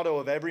said the motto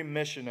of every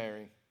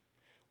missionary,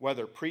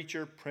 whether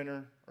preacher,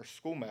 printer, or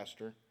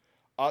schoolmaster,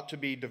 ought to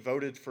be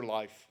devoted for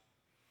life.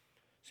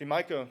 See,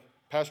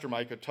 Pastor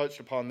Micah touched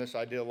upon this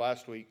idea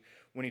last week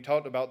when he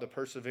talked about the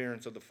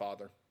perseverance of the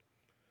Father.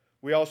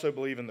 We also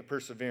believe in the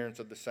perseverance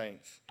of the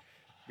saints,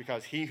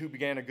 because He who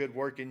began a good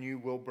work in you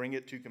will bring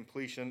it to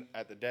completion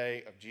at the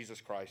day of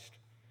Jesus Christ.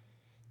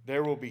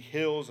 There will be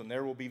hills and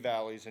there will be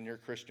valleys in your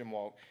Christian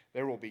walk.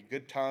 There will be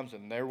good times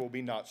and there will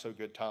be not so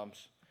good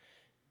times.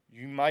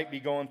 You might be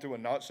going through a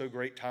not so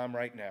great time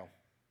right now.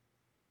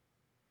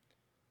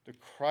 The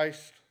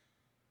Christ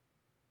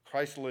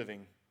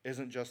living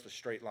isn't just a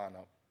straight line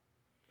up.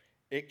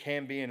 It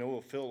can be, and it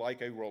will feel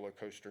like a roller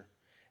coaster.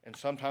 And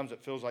sometimes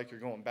it feels like you're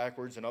going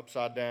backwards and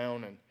upside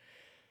down.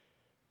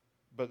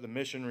 But the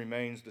mission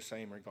remains the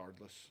same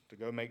regardless, to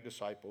go make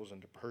disciples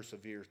and to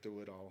persevere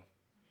through it all.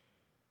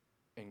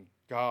 And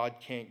God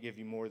can't give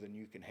you more than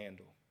you can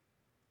handle.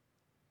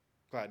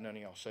 Glad none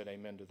of y'all said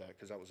amen to that,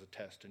 because that was a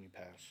test and you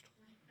passed.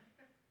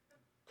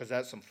 Because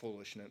that's some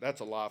foolishness. That's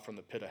a lie from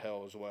the pit of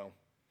hell as well.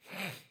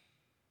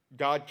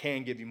 God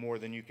can give you more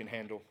than you can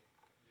handle.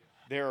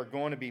 There are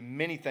going to be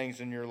many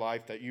things in your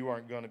life that you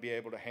aren't going to be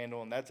able to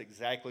handle, and that's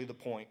exactly the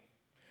point.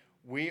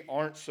 We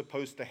aren't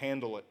supposed to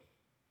handle it.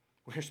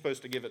 We're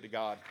supposed to give it to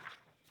God.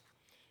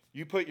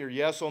 You put your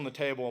yes on the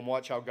table and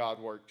watch how God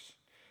works.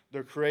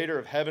 The creator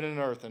of heaven and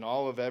earth and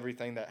all of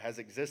everything that has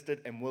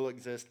existed and will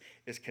exist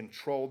is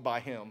controlled by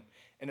Him.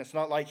 And it's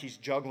not like He's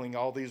juggling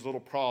all these little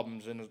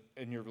problems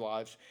in your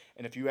lives.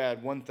 And if you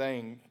add one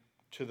thing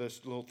to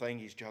this little thing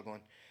He's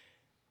juggling,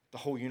 the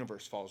whole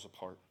universe falls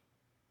apart.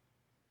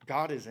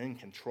 God is in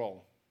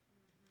control.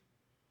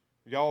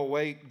 Y'all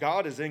wait.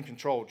 God is in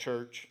control,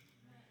 church.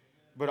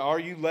 But are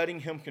you letting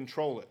Him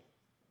control it?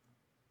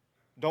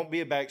 Don't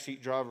be a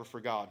backseat driver for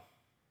God.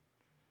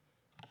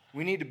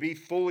 We need to be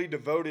fully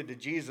devoted to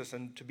Jesus,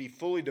 and to be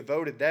fully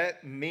devoted,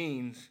 that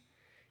means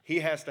He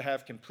has to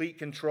have complete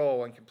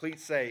control and complete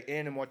say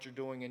in and what you're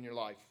doing in your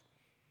life.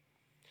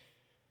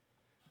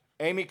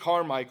 Amy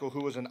Carmichael,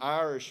 who was an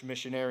Irish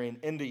missionary in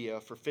India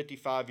for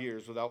 55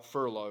 years without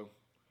furlough,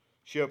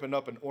 she opened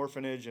up an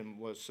orphanage and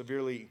was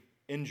severely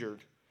injured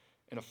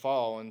in a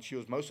fall, and she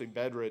was mostly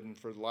bedridden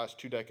for the last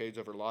 2 decades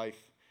of her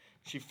life.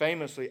 She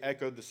famously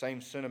echoed the same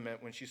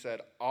sentiment when she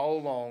said, "All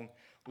along,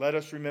 let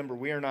us remember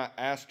we are not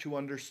asked to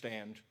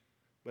understand,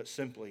 but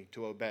simply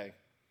to obey."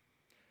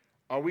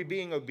 Are we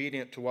being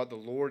obedient to what the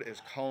Lord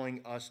is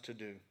calling us to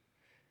do?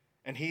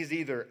 And He's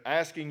either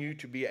asking you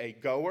to be a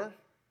goer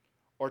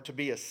or to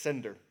be a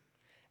sender.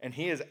 And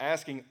He is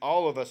asking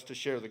all of us to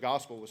share the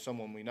gospel with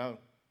someone we know.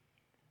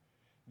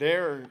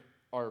 There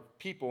are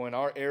people in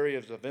our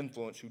areas of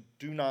influence who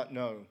do not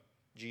know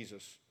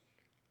Jesus.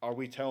 Are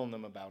we telling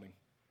them about Him?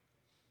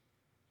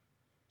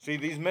 See,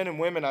 these men and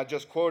women I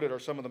just quoted are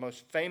some of the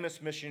most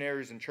famous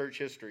missionaries in church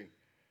history.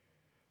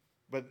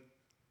 But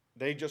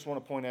they just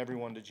want to point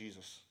everyone to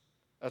Jesus.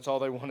 That's all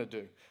they want to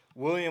do.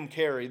 William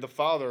Carey, the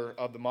father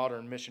of the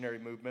modern missionary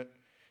movement,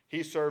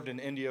 he served in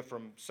India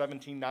from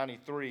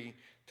 1793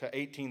 to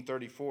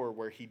 1834,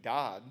 where he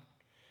died.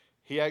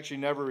 He actually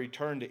never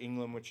returned to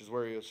England, which is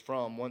where he was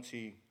from, once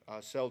he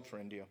sailed for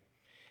India.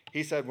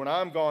 He said, "When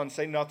I'm gone,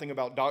 say nothing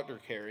about Dr.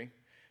 Carey.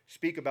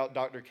 Speak about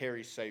Dr.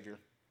 Carey's Savior."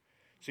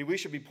 See, we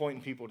should be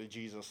pointing people to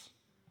Jesus.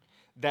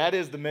 That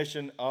is the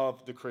mission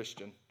of the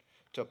Christian,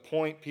 to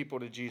point people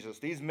to Jesus.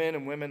 These men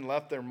and women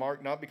left their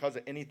mark not because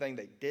of anything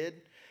they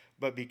did,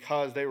 but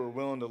because they were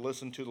willing to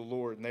listen to the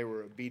Lord and they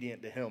were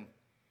obedient to Him.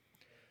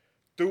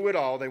 Through it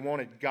all, they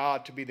wanted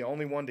God to be the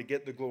only one to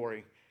get the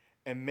glory,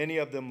 and many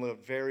of them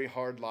lived very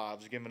hard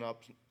lives, giving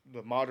up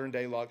the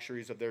modern-day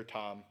luxuries of their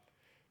time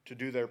to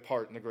do their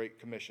part in the Great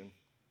Commission.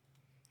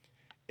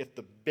 If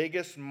the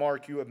biggest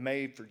mark you have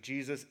made for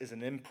Jesus is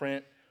an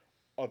imprint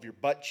of your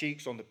butt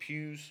cheeks on the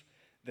pews,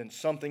 then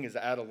something is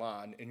out of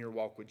line in your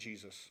walk with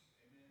Jesus.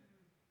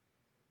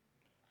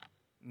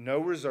 No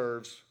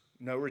reserves,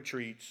 no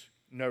retreats,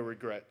 no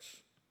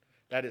regrets.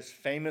 That is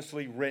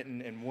famously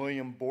written in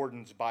William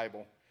Borden's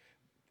Bible.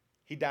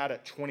 He died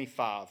at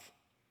 25.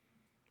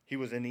 He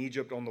was in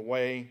Egypt on the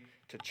way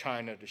to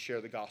China to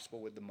share the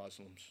gospel with the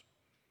Muslims.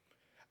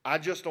 I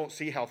just don't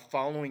see how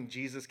following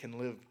Jesus can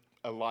lead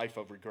to a life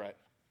of regret.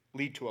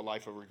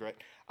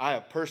 I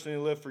have personally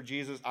lived for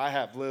Jesus. I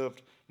have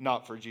lived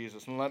not for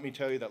Jesus. And let me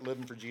tell you that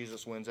living for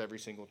Jesus wins every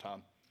single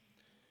time.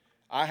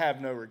 I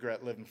have no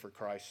regret living for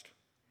Christ.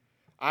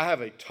 I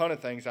have a ton of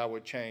things I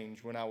would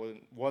change when I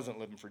wasn't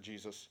living for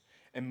Jesus.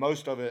 And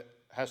most of it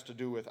has to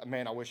do with,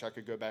 man, I wish I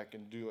could go back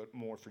and do it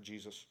more for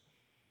Jesus.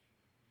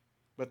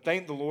 But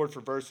thank the Lord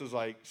for verses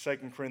like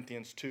 2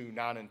 Corinthians 2,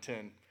 9 and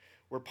 10,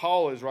 where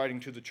Paul is writing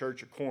to the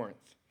church of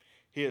Corinth.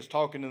 He is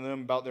talking to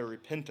them about their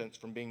repentance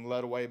from being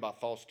led away by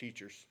false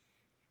teachers.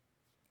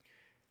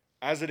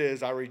 As it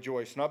is, I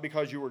rejoice, not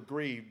because you were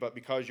grieved, but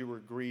because you were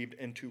grieved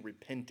into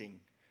repenting.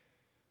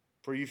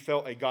 For you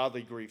felt a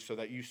godly grief, so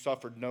that you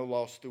suffered no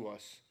loss through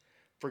us.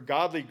 For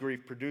godly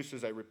grief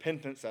produces a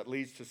repentance that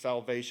leads to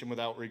salvation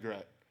without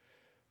regret,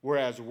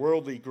 whereas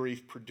worldly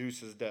grief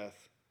produces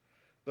death.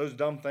 Those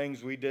dumb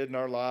things we did in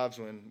our lives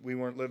when we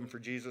weren't living for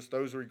Jesus,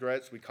 those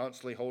regrets we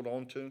constantly hold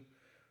on to,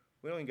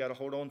 we don't even got to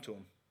hold on to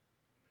them.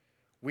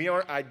 We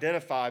aren't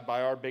identified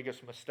by our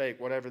biggest mistake,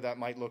 whatever that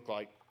might look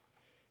like.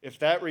 If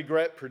that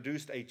regret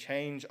produced a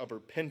change of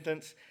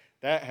repentance,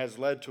 that has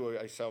led to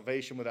a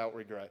salvation without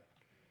regret.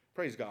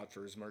 Praise God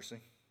for His mercy.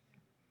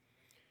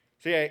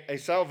 See, a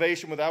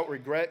salvation without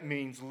regret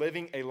means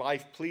living a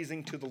life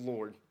pleasing to the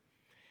Lord.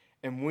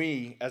 And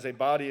we, as a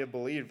body of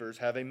believers,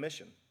 have a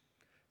mission.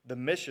 The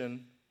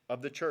mission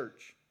of the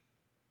church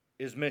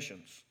is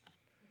missions.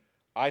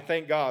 I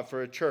thank God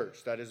for a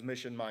church that is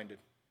mission-minded.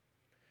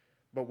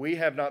 But we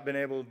have not been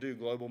able to do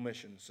global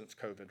missions since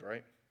COVID,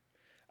 right?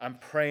 I'm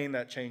praying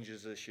that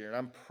changes this year. And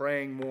I'm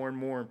praying more and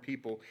more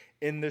people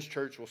in this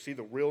church will see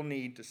the real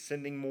need to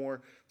sending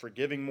more, for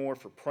giving more,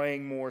 for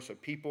praying more, so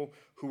people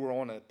who are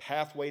on a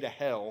pathway to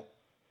hell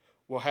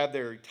will have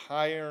their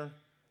entire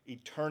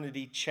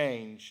eternity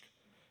changed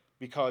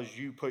because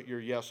you put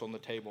your yes on the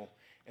table.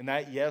 And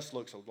that yes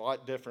looks a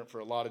lot different for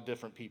a lot of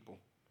different people.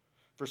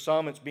 For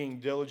some, it's being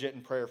diligent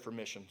in prayer for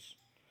missions.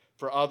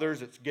 For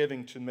others, it's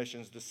giving to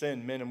missions to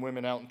send men and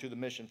women out into the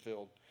mission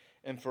field.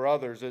 And for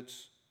others,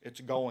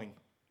 it's going.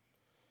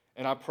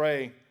 And I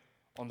pray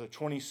on the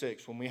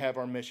 26th, when we have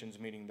our missions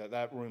meeting,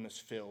 that room is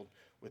filled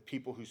with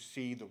people who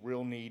see the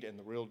real need and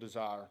the real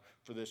desire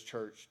for this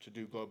church to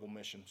do global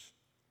missions.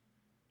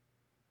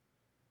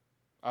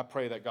 I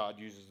pray that God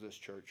uses this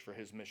church for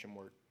His mission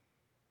work.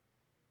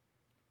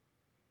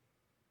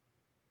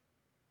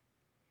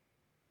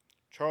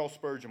 Charles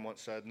Spurgeon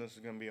once said, and this is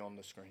going to be on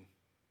the screen,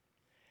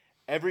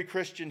 every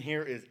Christian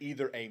here is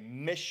either a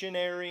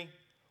missionary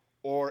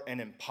or an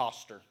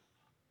imposter.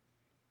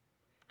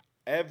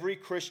 Every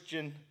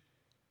Christian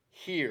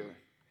here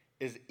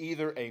is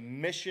either a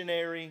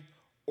missionary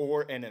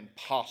or an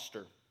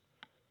imposter.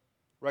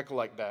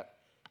 Recollect that.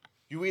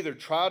 You either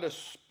try to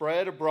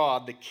spread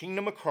abroad the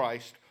kingdom of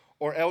Christ,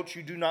 or else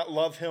you do not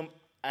love Him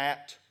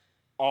at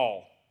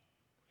all.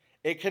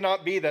 It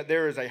cannot be that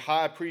there is a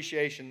high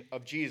appreciation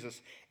of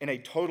Jesus and a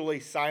totally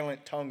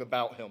silent tongue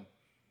about Him.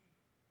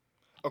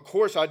 Of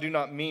course, I do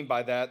not mean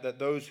by that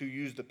those who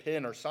use the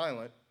pen are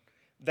silent.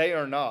 They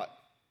are not.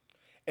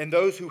 And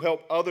those who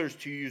help others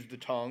to use the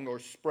tongue or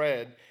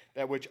spread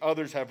that which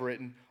others have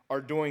written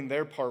are doing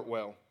their part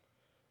well.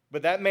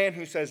 But that man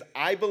who says,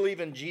 I believe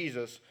in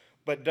Jesus,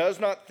 but does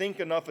not think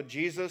enough of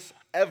Jesus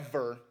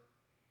ever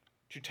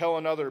to tell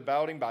another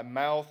about him by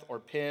mouth or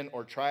pen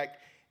or tract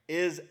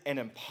is an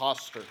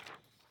imposter.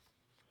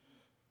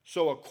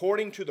 So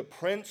according to the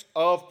Prince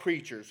of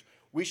Preachers,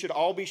 we should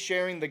all be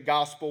sharing the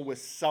gospel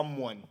with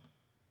someone.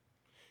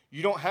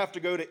 You don't have to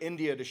go to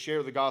India to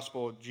share the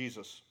gospel of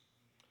Jesus.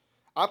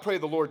 I pray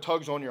the Lord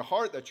tugs on your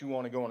heart that you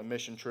want to go on a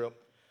mission trip.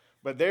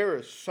 But there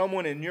is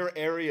someone in your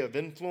area of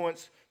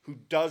influence who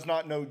does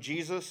not know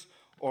Jesus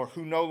or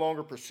who no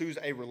longer pursues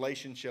a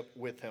relationship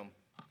with him.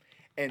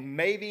 And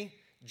maybe,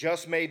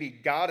 just maybe,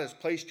 God has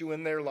placed you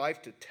in their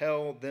life to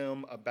tell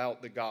them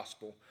about the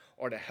gospel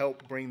or to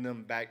help bring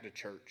them back to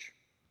church.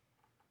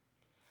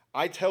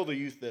 I tell the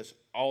youth this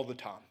all the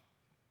time.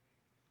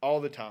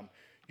 All the time.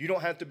 You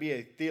don't have to be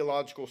a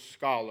theological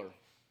scholar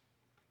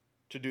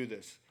to do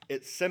this.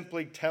 It's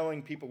simply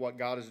telling people what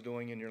God is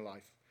doing in your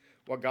life,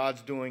 what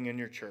God's doing in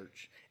your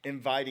church,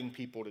 inviting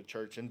people to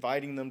church,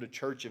 inviting them to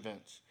church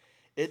events.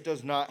 It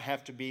does not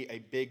have to be a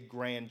big,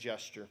 grand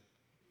gesture.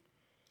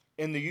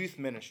 In the youth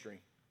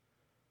ministry,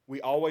 we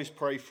always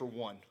pray for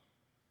one.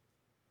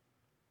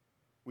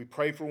 We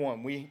pray for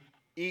one. We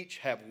each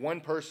have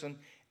one person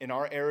in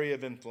our area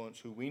of influence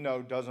who we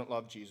know doesn't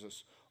love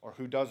Jesus or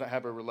who doesn't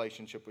have a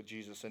relationship with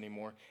Jesus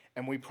anymore,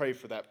 and we pray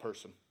for that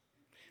person.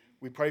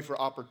 We pray for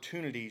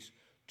opportunities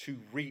to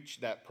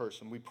reach that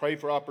person. We pray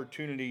for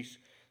opportunities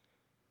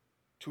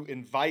to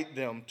invite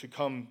them to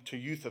come to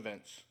youth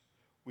events.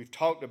 We've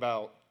talked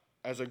about,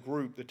 as a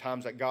group, the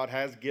times that God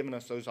has given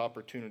us those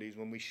opportunities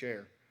when we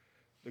share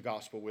the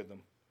gospel with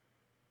them.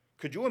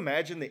 Could you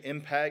imagine the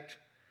impact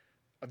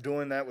of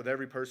doing that with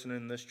every person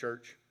in this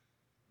church?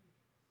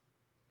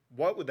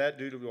 What would that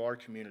do to our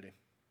community?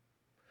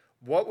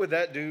 What would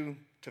that do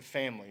to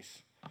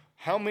families?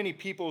 How many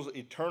people's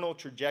eternal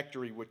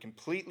trajectory would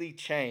completely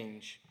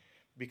change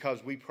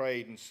because we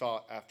prayed and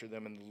sought after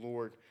them and the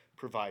Lord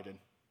provided?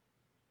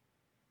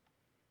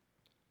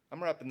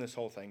 I'm wrapping this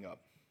whole thing up.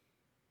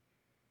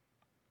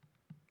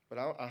 But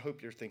I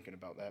hope you're thinking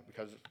about that,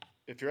 because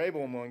if you're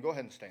able and willing, go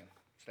ahead and stand.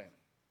 Stand.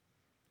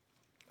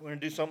 We're going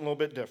to do something a little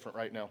bit different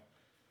right now.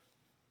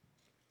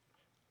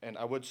 And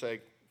I would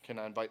say, can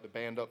I invite the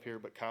band up here?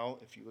 But Kyle,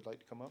 if you would like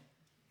to come up.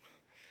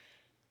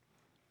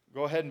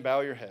 Go ahead and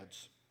bow your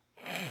heads.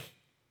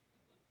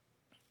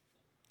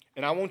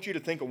 And I want you to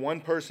think of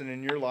one person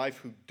in your life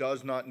who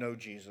does not know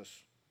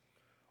Jesus.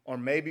 Or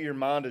maybe your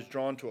mind is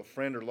drawn to a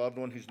friend or loved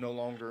one who's no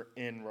longer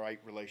in right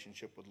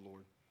relationship with the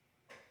Lord.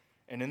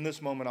 And in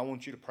this moment, I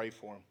want you to pray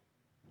for him.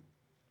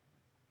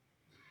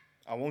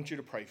 I want you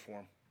to pray for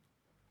him.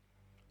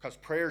 Because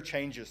prayer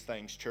changes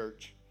things,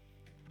 church.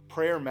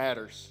 Prayer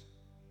matters.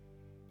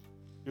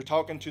 You're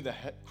talking to the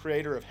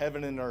creator of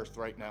heaven and earth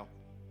right now.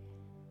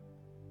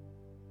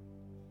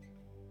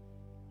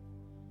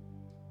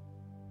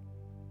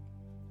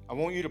 I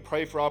want you to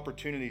pray for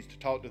opportunities to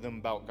talk to them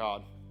about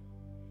God,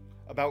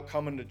 about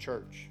coming to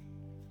church,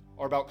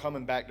 or about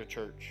coming back to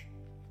church.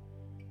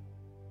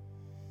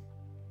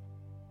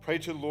 Pray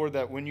to the Lord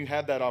that when you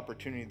have that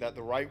opportunity, that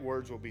the right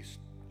words will be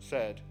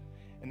said,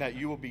 and that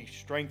you will be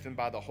strengthened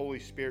by the Holy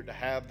Spirit to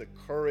have the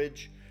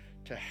courage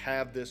to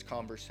have this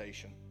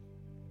conversation.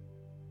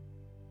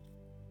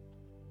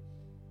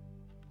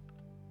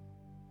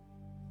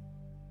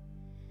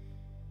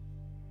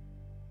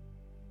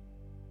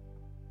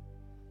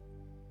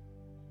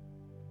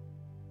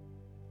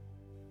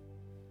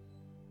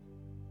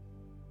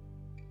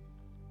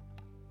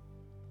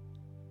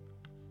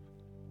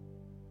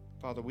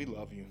 Father, we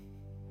love you.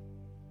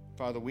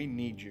 Father, we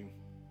need you.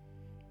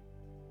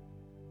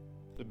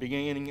 The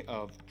beginning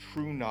of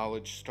true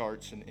knowledge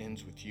starts and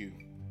ends with you.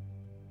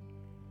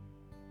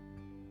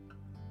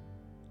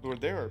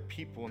 Lord, there are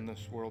people in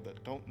this world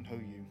that don't know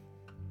you.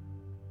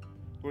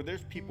 Lord,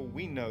 there's people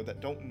we know that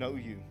don't know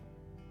you.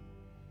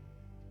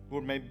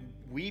 Lord, may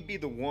we be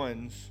the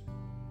ones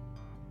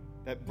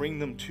that bring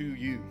them to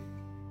you.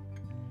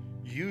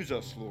 Use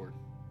us, Lord.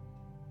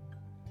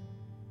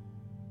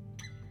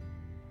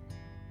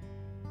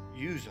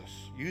 Use us.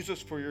 Use us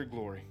for your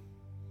glory.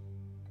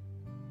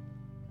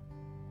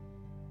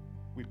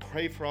 We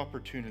pray for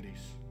opportunities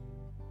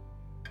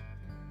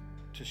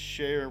to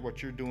share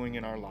what you're doing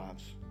in our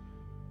lives.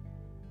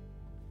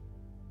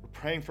 We're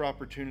praying for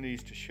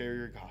opportunities to share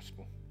your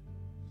gospel,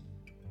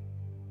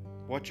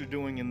 what you're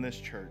doing in this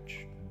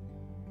church.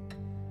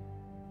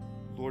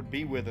 Lord,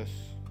 be with us.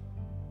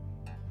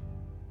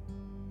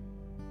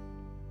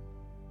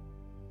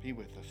 Be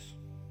with us.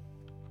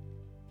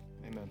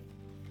 Amen.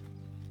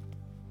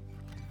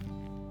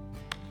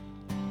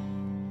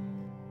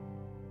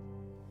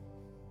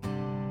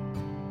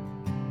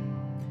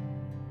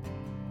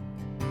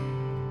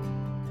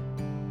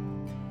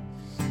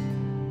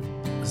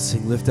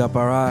 Sing, lift up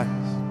our eyes.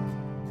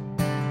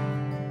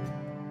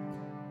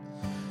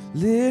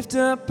 Lift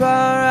up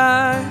our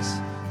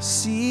eyes,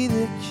 see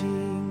the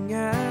King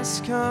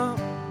has come,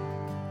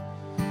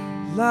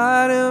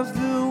 light of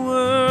the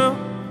world,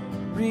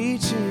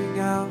 reaching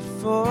out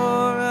for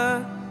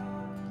us.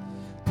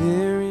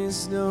 There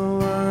is no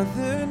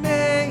other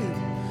name,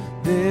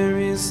 there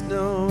is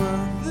no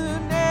other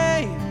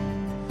name,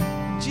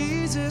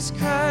 Jesus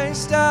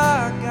Christ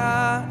our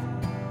God.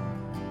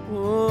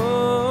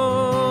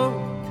 Oh,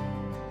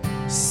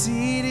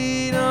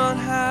 seated on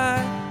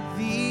high,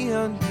 the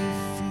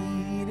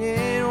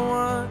undefeated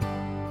one.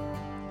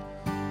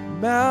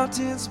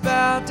 Mountains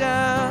bow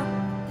down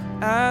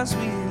as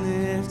we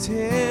lift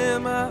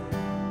him up.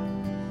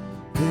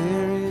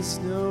 There is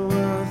no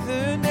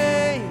other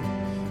name,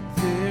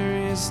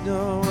 there is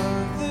no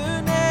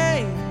other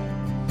name,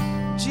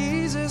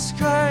 Jesus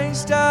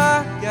Christ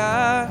our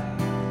God.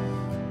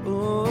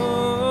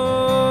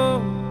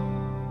 Oh,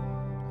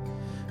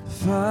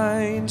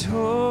 find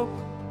hope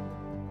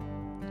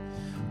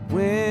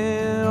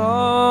when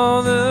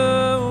all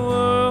the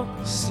world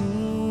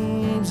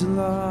seems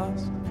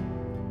lost.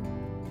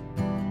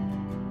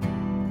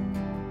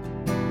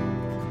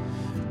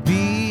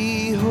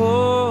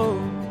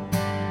 Behold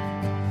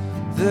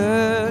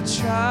the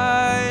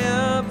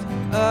triumph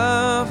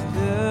of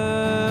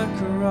the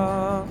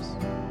cross.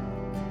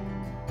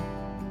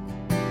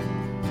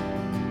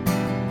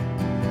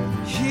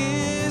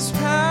 His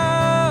power